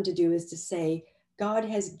I've learned to do is to say, God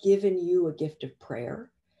has given you a gift of prayer.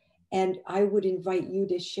 And I would invite you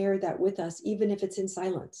to share that with us, even if it's in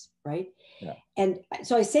silence, right? Yeah. And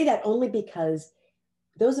so I say that only because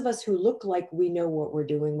those of us who look like we know what we're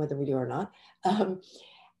doing, whether we do or not,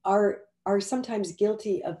 are sometimes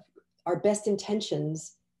guilty of our best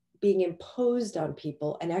intentions being imposed on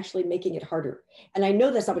people and actually making it harder. And I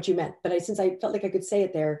know that's not what you meant, but since I felt like I could say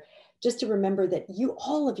it there, just to remember that you,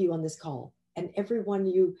 all of you on this call, and everyone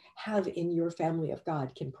you have in your family of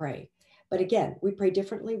God can pray. But again, we pray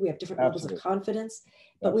differently. We have different levels of confidence,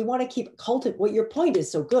 but we want to keep what your point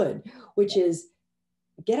is so good, which is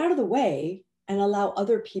get out of the way and allow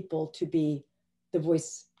other people to be the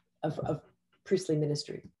voice of priestly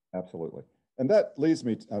ministry. Absolutely. And that leads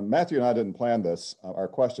me to, Matthew and I didn't plan this, our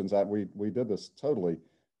questions. We did this totally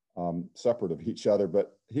separate of each other,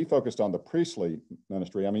 but he focused on the priestly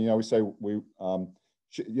ministry. I mean, we say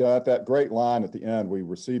at that great line at the end, we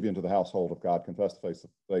receive you into the household of God, confess the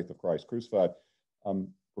faith of Christ crucified,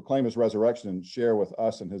 proclaim his resurrection, and share with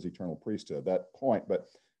us in his eternal priesthood, that point. But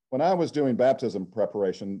when I was doing baptism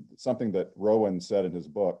preparation, something that Rowan said in his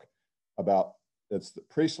book about it's the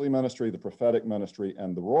priestly ministry, the prophetic ministry,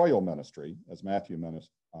 and the royal ministry, as Matthew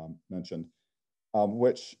mentioned,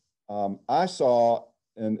 which I saw,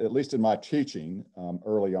 at least in my teaching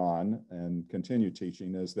early on and continue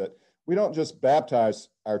teaching, is that we don't just baptize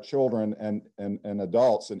our children and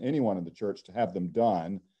adults and anyone in the church to have them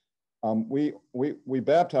done. We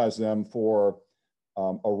baptize them for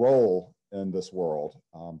a role in this world.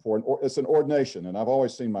 It's an ordination, and I've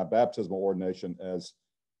always seen my baptismal ordination as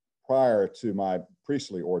prior to my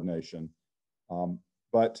priestly ordination,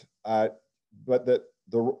 but that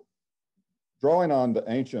the drawing on the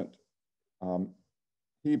ancient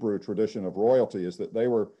Hebrew tradition of royalty is that they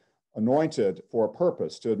were anointed for a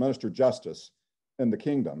purpose, to administer justice in the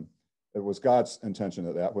kingdom. It was God's intention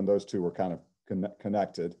of that when those two were kind of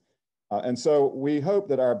connected. And so we hope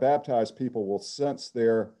that our baptized people will sense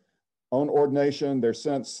their own ordination, their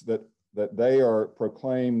sense that they are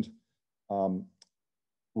proclaimed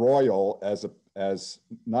royal as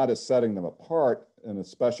not as setting them apart in a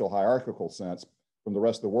special hierarchical sense from the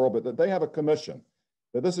rest of the world, but that they have a commission,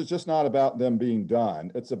 that this is just not about them being done.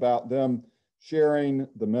 It's about them sharing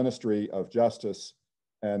the ministry of justice.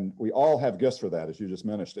 And we all have gifts for that, as you just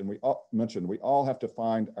mentioned. And we all have to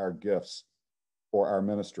find our gifts for our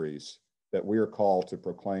ministries that we are called to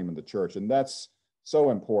proclaim in the church. And that's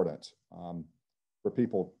so important for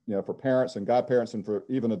people, for parents and godparents and for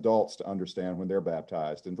even adults to understand when they're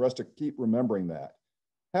baptized, and for us to keep remembering that.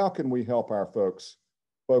 How can we help our folks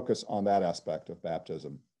focus on that aspect of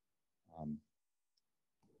baptism?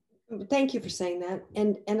 Thank you for saying that.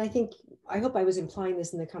 And I hope I was implying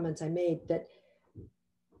this in the comments I made, that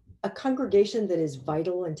a congregation that is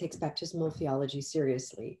vital and takes baptismal theology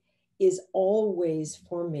seriously is always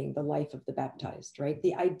forming the life of the baptized, right?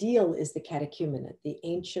 The ideal is the catechumenate, the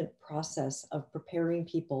ancient process of preparing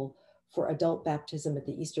people for adult baptism at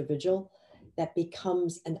the Easter Vigil, that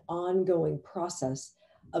becomes an ongoing process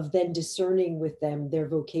of then discerning with them their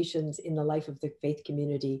vocations in the life of the faith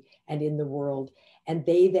community and in the world. And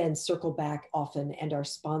they then circle back often and are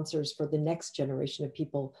sponsors for the next generation of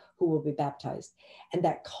people who will be baptized. And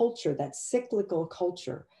that culture, that cyclical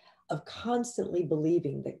culture of constantly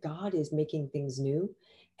believing that God is making things new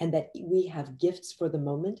and that we have gifts for the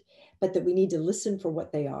moment, but that we need to listen for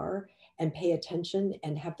what they are and pay attention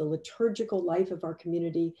and have the liturgical life of our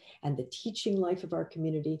community and the teaching life of our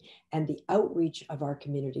community and the outreach of our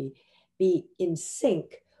community be in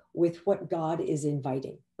sync with what God is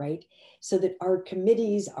inviting, right? So that our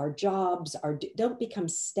committees, our jobs, don't become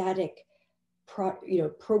static,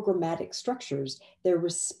 programmatic structures. They're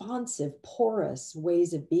responsive, porous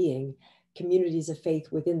ways of being communities of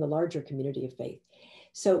faith within the larger community of faith.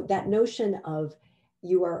 So that notion of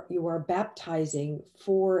you are baptizing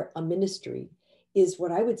for a ministry is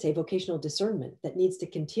what I would say vocational discernment that needs to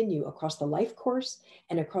continue across the life course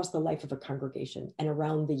and across the life of a congregation and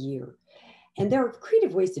around the year. And there are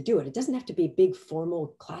creative ways to do it. It doesn't have to be big formal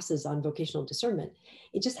classes on vocational discernment.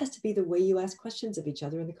 It just has to be the way you ask questions of each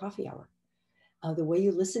other in the coffee hour, the way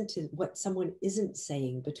you listen to what someone isn't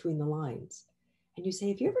saying between the lines. And you say,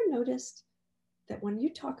 have you ever noticed that when you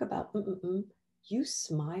talk about you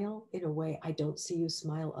smile in a way I don't see you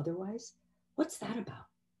smile otherwise? What's that about?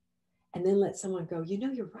 And then let someone go,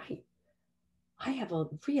 you're right. I have a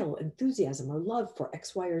real enthusiasm or love for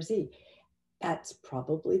X, Y, or Z. That's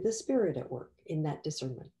probably the Spirit at work in that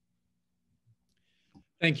discernment.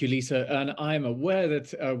 Thank you, Lisa. And I'm aware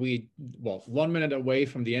that 1 minute away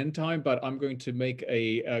from the end time, but I'm going to make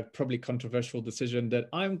a probably controversial decision that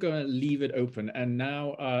I'm going to leave it open. And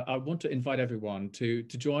now I want to invite everyone to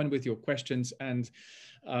join with your questions. And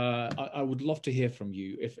I would love to hear from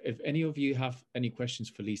you. If any of you have any questions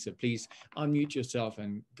for Lisa, please unmute yourself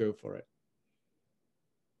and go for it.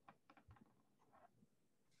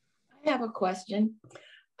 I have a question.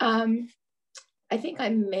 I think I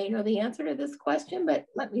may know the answer to this question, but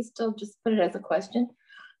let me still just put it as a question,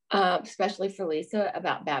 especially for Lisa,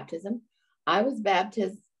 about baptism. I was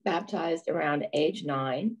baptized around age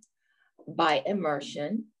 9. by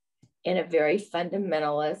immersion in a very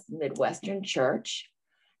fundamentalist Midwestern church.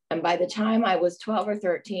 And by the time I was 12 or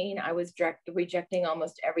 13, I was rejecting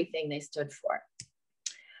almost everything they stood for,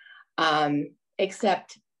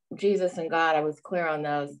 except Jesus and God. I was clear on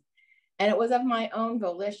those. And it was of my own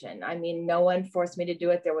volition. I mean, no one forced me to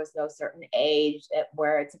do it. There was no certain age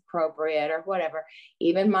where it's appropriate or whatever.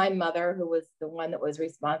 Even my mother, who was the one that was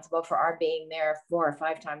responsible for our being there 4 or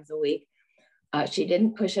 5 times a week, she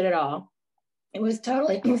didn't push it at all. It was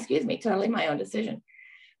totally, totally my own decision.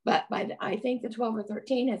 But I think the 12 or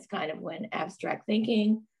 13 is kind of when abstract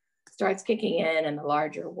thinking starts kicking in and the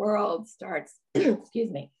larger world starts,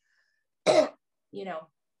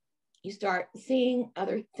 you start seeing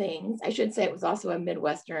other things. I should say it was also a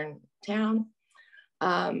Midwestern town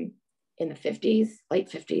in the 50s, late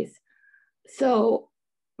 50s. So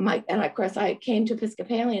and of course I came to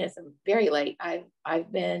Episcopalianism very late.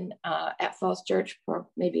 I've been at Falls Church for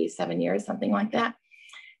maybe 7 years, something like that.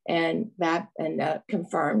 And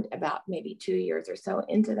confirmed about maybe 2 years or so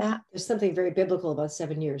into that. There's something very biblical about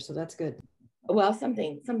 7 years, so that's good. Well,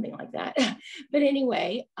 something like that. But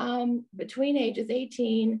anyway, between ages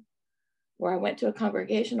 18, where I went to a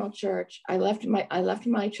congregational church, I left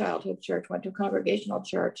my childhood church, went to a congregational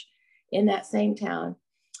church in that same town.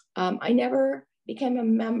 I never became a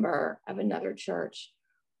member of another church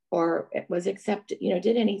or it was accepted,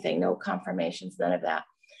 did anything, no confirmations, none of that,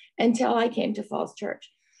 until I came to Falls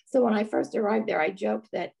Church. So when I first arrived there, I joked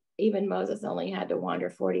that even Moses only had to wander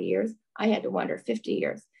 40 years. I had to wander 50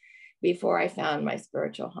 years before I found my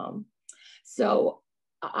spiritual home. So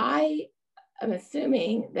I am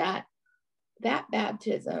assuming that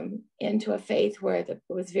baptism into a faith where it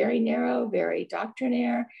was very narrow, very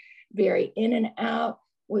doctrinaire, very in and out,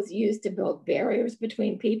 was used to build barriers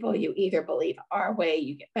between people. You either believe our way,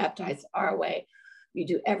 you get baptized our way, you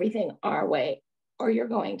do everything our way, or you're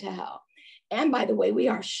going to hell. And by the way, we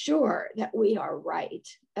are sure that we are right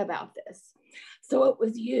about this. So it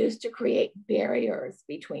was used to create barriers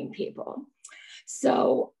between people.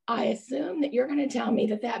 So I assume that you're going to tell me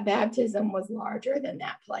that baptism was larger than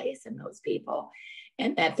that place and those people,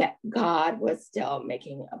 and that God was still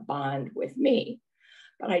making a bond with me.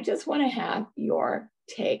 But I just want to have your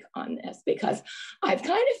take on this, because I've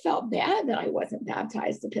kind of felt bad that I wasn't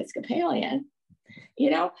baptized Episcopalian,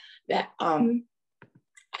 that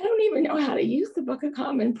I don't even know how to use the Book of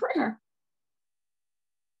Common Prayer.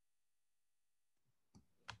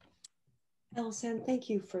 Alison, thank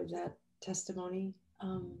you for that testimony.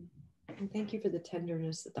 And thank you for the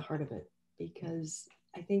tenderness at the heart of it, because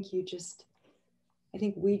I think we just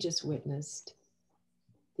witnessed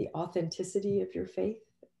the authenticity of your faith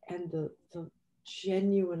and the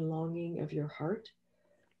genuine longing of your heart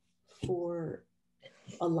for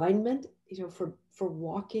alignment, for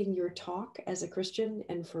walking your talk as a Christian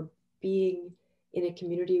and for being in a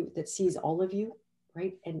community that sees all of you,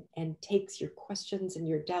 right? And takes your questions and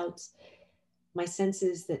your doubts. My sense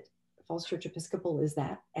is that Falls Church Episcopal is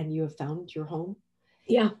that, and you have found your home.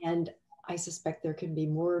 Yeah. And I suspect there can be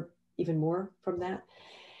even more from that.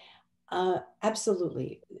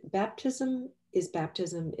 Absolutely. Baptism is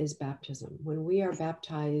baptism is baptism. When we are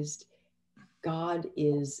baptized, God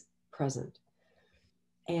is present.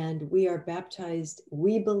 And we are baptized,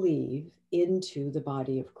 we believe, into the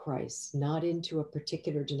body of Christ, not into a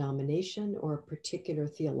particular denomination or a particular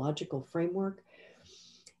theological framework.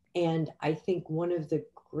 And I think one of the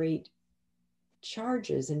great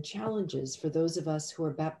charges and challenges for those of us who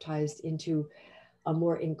are baptized into a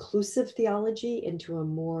more inclusive theology, into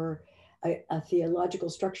a theological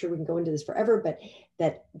structure, we can go into this forever, but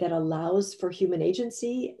that allows for human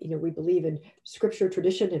agency. We believe in scripture,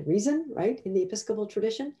 tradition, and reason, right? In the Episcopal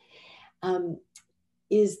tradition,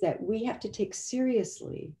 is that we have to take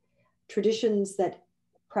seriously traditions that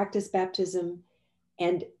practice baptism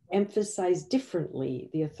and emphasize differently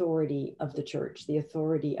the authority of the church, the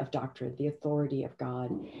authority of doctrine, the authority of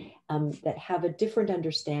God, that have a different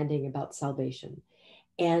understanding about salvation.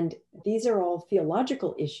 And these are all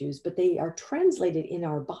theological issues, but they are translated in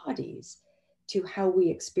our bodies to how we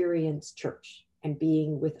experience church and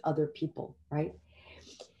being with other people, right?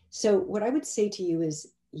 So what I would say to you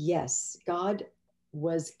is, yes, God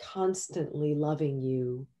was constantly loving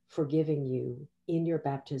you, forgiving you in your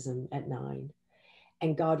baptism at 9.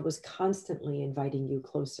 And God was constantly inviting you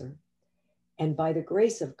closer. And by the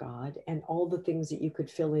grace of God and all the things that you could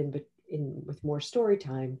fill in with more story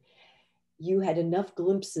time, you had enough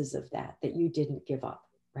glimpses of that you didn't give up,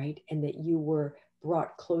 right? And that you were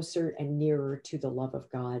brought closer and nearer to the love of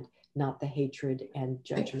God, not the hatred and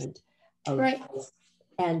judgment of. Right.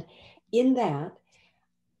 And in that,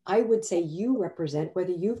 I would say you represent,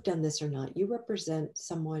 whether you've done this or not, you represent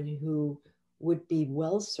someone who would be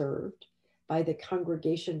well served by the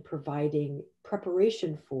congregation providing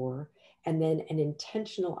preparation for, and then an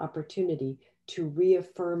intentional opportunity to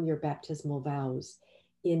reaffirm your baptismal vows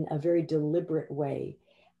in a very deliberate way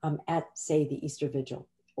at, say, the Easter Vigil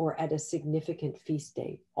or at a significant feast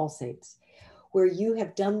day, All Saints, where you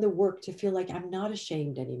have done the work to feel like I'm not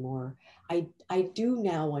ashamed anymore. I do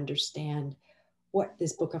now understand what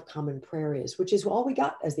this Book of Common Prayer is, which is all we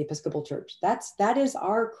got as the Episcopal Church. That is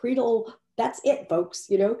our creedal. That's it, folks.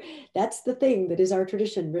 You know, that's the thing that is our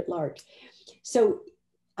tradition writ large. So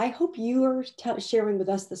I hope you are sharing with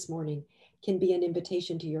us this morning can be an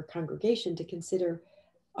invitation to your congregation to consider,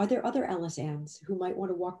 are there other Alice Anns who might want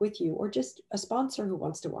to walk with you, or just a sponsor who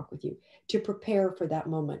wants to walk with you to prepare for that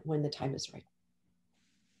moment when the time is right?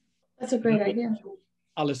 That's a great idea.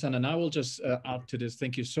 Alison, and I will just add to this.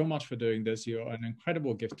 Thank you so much for doing this. You're an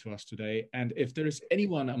incredible gift to us today. And if there is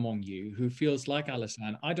anyone among you who feels like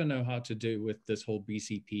Alison, I don't know how to do with this whole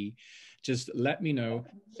BCP, just let me know,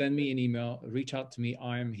 send me an email, reach out to me.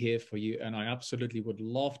 I am here for you. And I absolutely would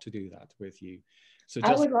love to do that with you. So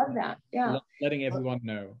just I would love that. Yeah. letting everyone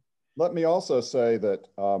know. Let me also say that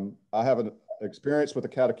I have an experience with the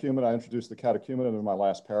catechumen. I introduced the catechumen in my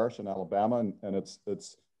last parish in Alabama, and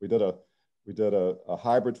we did a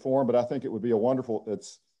hybrid form, but I think it would be a wonderful,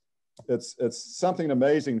 it's something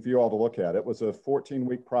amazing for you all to look at. It was a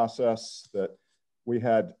 14-week process that we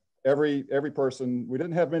had every person. We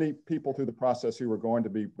didn't have many people through the process who were going to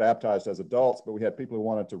be baptized as adults, but we had people who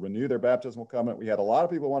wanted to renew their baptismal covenant. We had a lot of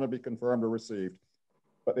people who wanted to be confirmed or received,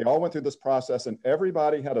 but they all went through this process, and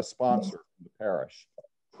everybody had a sponsor in the parish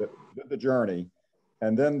that did the journey.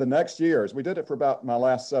 And then the next years, we did it for about my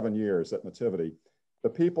last 7 years at Nativity. The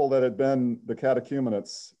people that had been the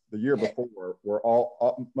catechumenates the year before were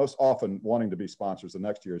all most often wanting to be sponsors the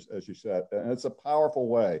next year, as you said. And it's a powerful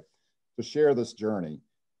way to share this journey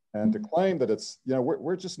and to claim that it's, you know,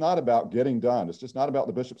 we're just not about getting done. It's just not about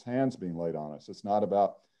the bishop's hands being laid on us. It's not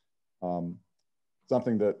about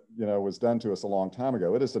something that, you know, was done to us a long time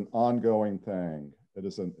ago. It is an ongoing thing. It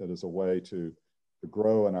is a way to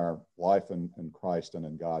grow in our life in Christ and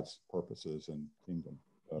in God's purposes and kingdom.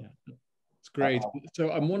 So, yeah. It's great.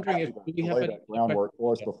 So I'm wondering if we have any groundwork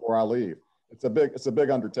for us before I leave. It's a big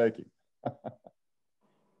undertaking.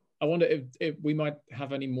 I wonder if we might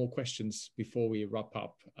have any more questions before we wrap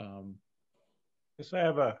up. Yes, I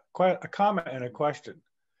have a comment and a question.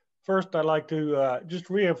 First, I'd like to just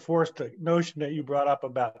reinforce the notion that you brought up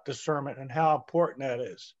about discernment and how important that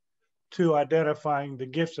is to identifying the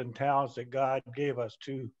gifts and talents that God gave us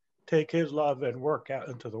to take his love and work out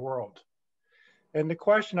into the world. And the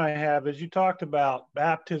question I have is, you talked about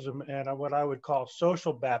baptism and what I would call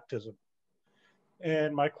social baptism.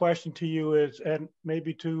 And my question to you is, and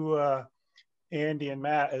maybe to Andy and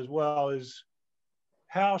Matt as well, is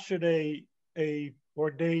how should a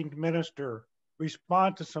ordained minister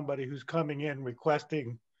respond to somebody who's coming in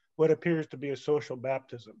requesting what appears to be a social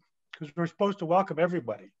baptism? Because we're supposed to welcome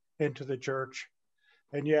everybody into the church.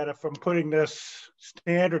 And yet if I'm putting this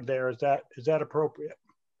standard there, is that appropriate?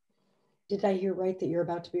 Did I hear right that you're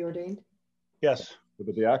about to be ordained? Yes. With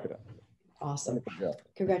the diaconate. Awesome. Yeah.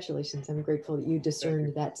 Congratulations. I'm grateful that you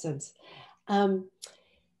discerned that sense.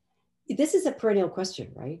 This is a perennial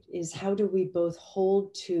question, right? Is how do we both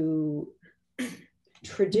hold to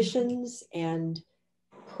traditions and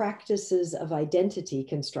practices of identity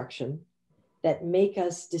construction that make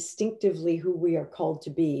us distinctively who we are called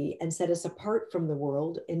to be and set us apart from the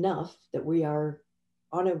world enough that we are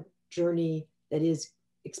on a journey that is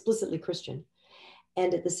explicitly Christian,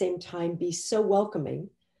 and at the same time be so welcoming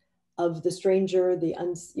of the stranger,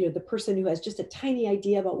 the person who has just a tiny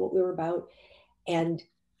idea about what we're about, and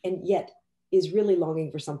yet is really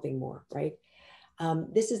longing for something more, right?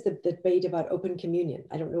 This is the debate about open communion.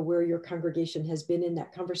 I don't know where your congregation has been in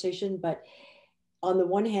that conversation, but on the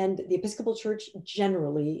one hand, the Episcopal Church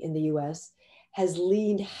generally in the US has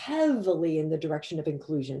leaned heavily in the direction of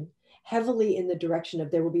inclusion, heavily in the direction of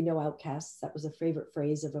there will be no outcasts. That was a favorite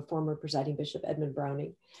phrase of a former presiding bishop, Edmund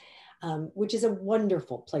Browning, which is a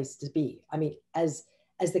wonderful place to be. I mean, as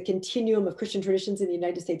the continuum of Christian traditions in the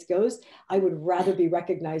United States goes, I would rather be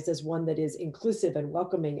recognized as one that is inclusive and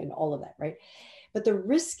welcoming and all of that, right? But the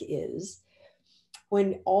risk is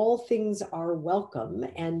when all things are welcome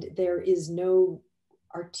and there is no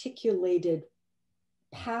articulated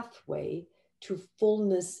pathway to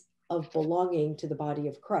fullness of belonging to the body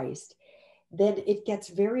of Christ, then it gets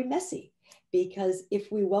very messy. Because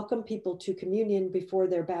if we welcome people to communion before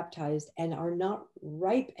they're baptized and are not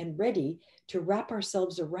ripe and ready to wrap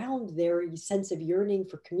ourselves around their sense of yearning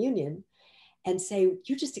for communion and say,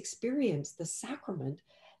 you just experienced the sacrament,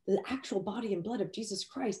 the actual body and blood of Jesus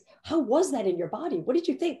Christ. How was that in your body? What did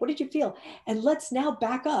you think? What did you feel? And let's now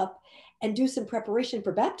back up and do some preparation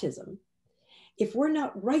for baptism. If we're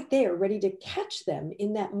not right there ready to catch them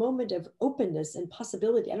in that moment of openness and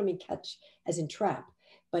possibility, I don't mean catch as in trap,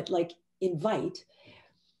 but like invite,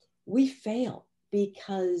 we fail,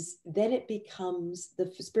 because then it becomes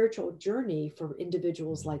the spiritual journey for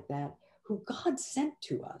individuals like that, who God sent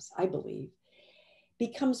to us, I believe,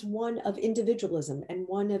 becomes one of individualism and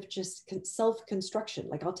one of just self-construction.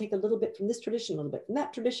 Like, I'll take a little bit from this tradition, a little bit from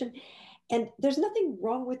that tradition. And there's nothing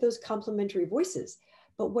wrong with those complementary voices.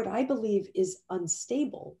 But what I believe is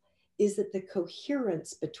unstable is that the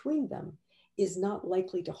coherence between them is not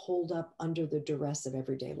likely to hold up under the duress of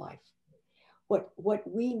everyday life. What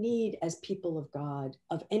we need as people of God,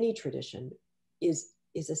 of any tradition, is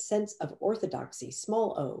a sense of orthodoxy,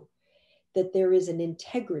 small o, that there is an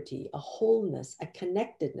integrity, a wholeness, a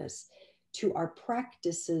connectedness to our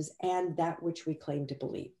practices and that which we claim to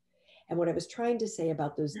believe. And what I was trying to say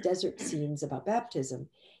about those desert scenes about baptism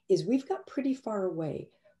is we've got pretty far away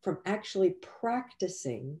from actually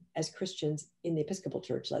practicing as Christians in the Episcopal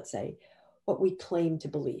Church, let's say, what we claim to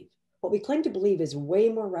believe. What we claim to believe is way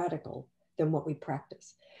more radical than what we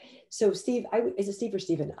practice. So Steve, is it Steve or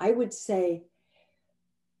Stephen? I would say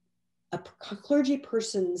a clergy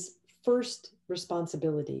person's first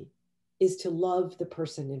responsibility is to love the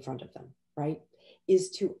person in front of them, right? Is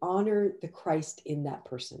to honor the Christ in that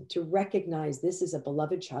person, to recognize this is a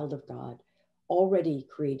beloved child of God, already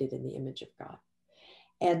created in the image of God,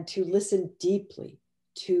 and to listen deeply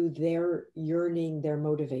to their yearning, their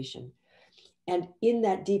motivation. And in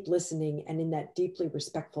that deep listening and in that deeply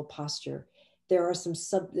respectful posture, there's some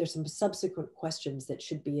subsequent questions that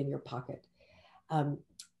should be in your pocket.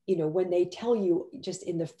 You know, when they tell you just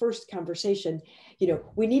in the first conversation, you know,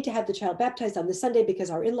 we need to have the child baptized on this Sunday because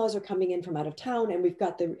our in-laws are coming in from out of town, and we've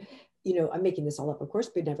got the, you know, I'm making this all up, of course,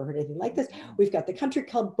 we've never heard anything like this. We've got the country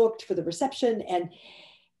club booked for the reception, and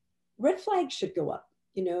red flags should go up,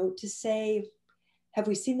 you know, to say, have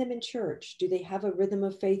we seen them in church? Do they have a rhythm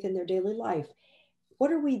of faith in their daily life?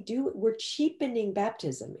 What are we doing? We're cheapening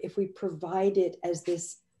baptism if we provide it as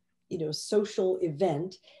this, you know, social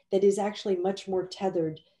event that is actually much more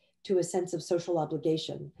tethered to a sense of social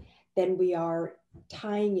obligation than we are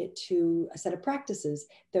tying it to a set of practices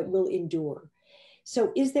that will endure.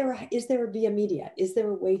 So is there a via media? Is there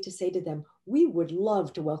a way to say to them, we would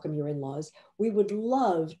love to welcome your in-laws. We would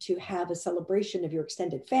love to have a celebration of your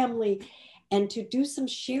extended family, and to do some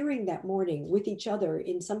sharing that morning with each other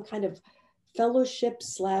in some kind of fellowship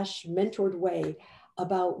 / mentored way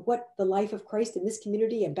about what the life of Christ in this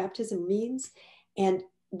community and baptism means. And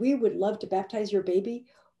we would love to baptize your baby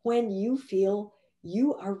when you feel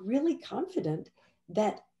you are really confident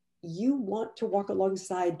that you want to walk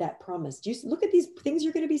alongside that promise. Do you look at these things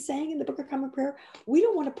you're going to be saying in the Book of Common Prayer? We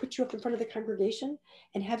don't want to put you up in front of the congregation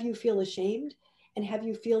and have you feel ashamed and have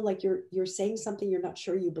you feel like you're saying something you're not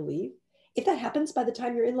sure you believe. If that happens by the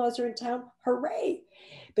time your in-laws are in town, hooray.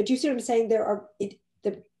 But you see what I'm saying?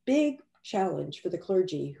 The big challenge for the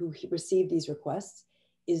clergy who receive these requests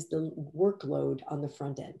is the workload on the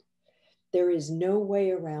front end. There is no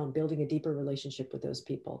way around building a deeper relationship with those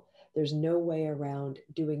people. There's no way around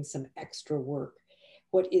doing some extra work.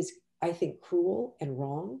 What is, I think, cruel and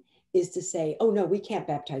wrong is to say, oh no, we can't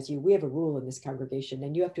baptize you. We have a rule in this congregation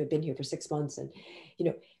and you have to have been here for 6 months. And, you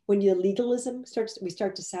know, when the legalism starts, we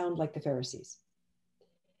start to sound like the Pharisees.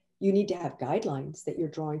 You need to have guidelines that you're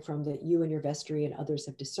drawing from, that you and your vestry and others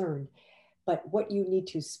have discerned. But what you need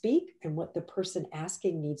to speak and what the person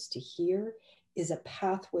asking needs to hear is a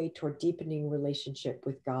pathway toward deepening relationship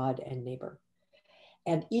with God and neighbor.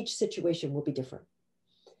 And each situation will be different,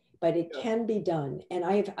 but it can be done. And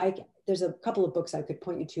there's a couple of books I could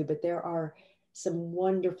point you to, but there are some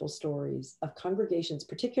wonderful stories of congregations,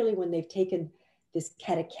 particularly when they've taken this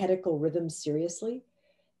catechetical rhythm seriously,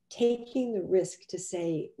 taking the risk to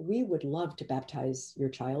say, we would love to baptize your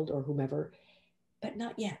child or whomever, but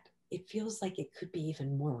not yet. It feels like it could be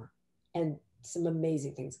even more. And some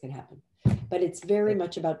amazing things can happen. But it's very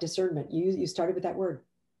much about discernment. You started with that word.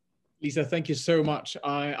 Lisa, thank you so much.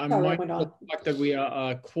 I'm mindful of the fact that we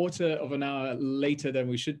are a quarter of an hour later than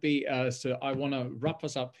we should be. So I want to wrap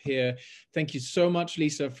us up here. Thank you so much,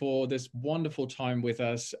 Lisa, for this wonderful time with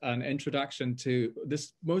us, an introduction to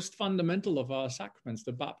this most fundamental of our sacraments,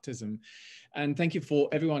 the baptism. And thank you for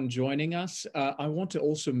everyone joining us. I want to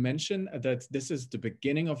also mention that this is the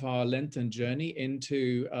beginning of our Lenten journey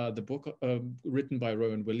into the book written by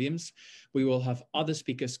Rowan Williams. We will have other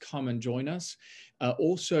speakers come and join us.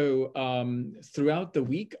 Also, throughout the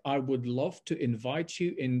week, I would love to invite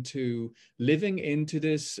you into living into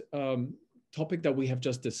this topic that we have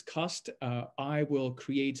just discussed. I will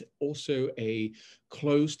create also a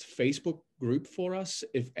closed Facebook group for us.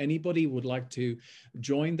 If anybody would like to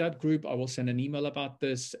join that group, I will send an email about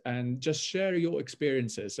this and just share your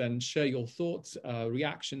experiences and share your thoughts,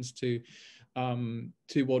 reactions to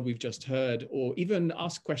what we've just heard, or even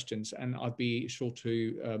ask questions, and I'll be sure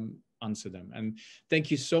to answer them. And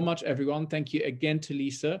thank you so much, everyone. Thank you again to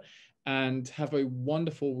Lisa, and have a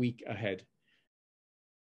wonderful week ahead.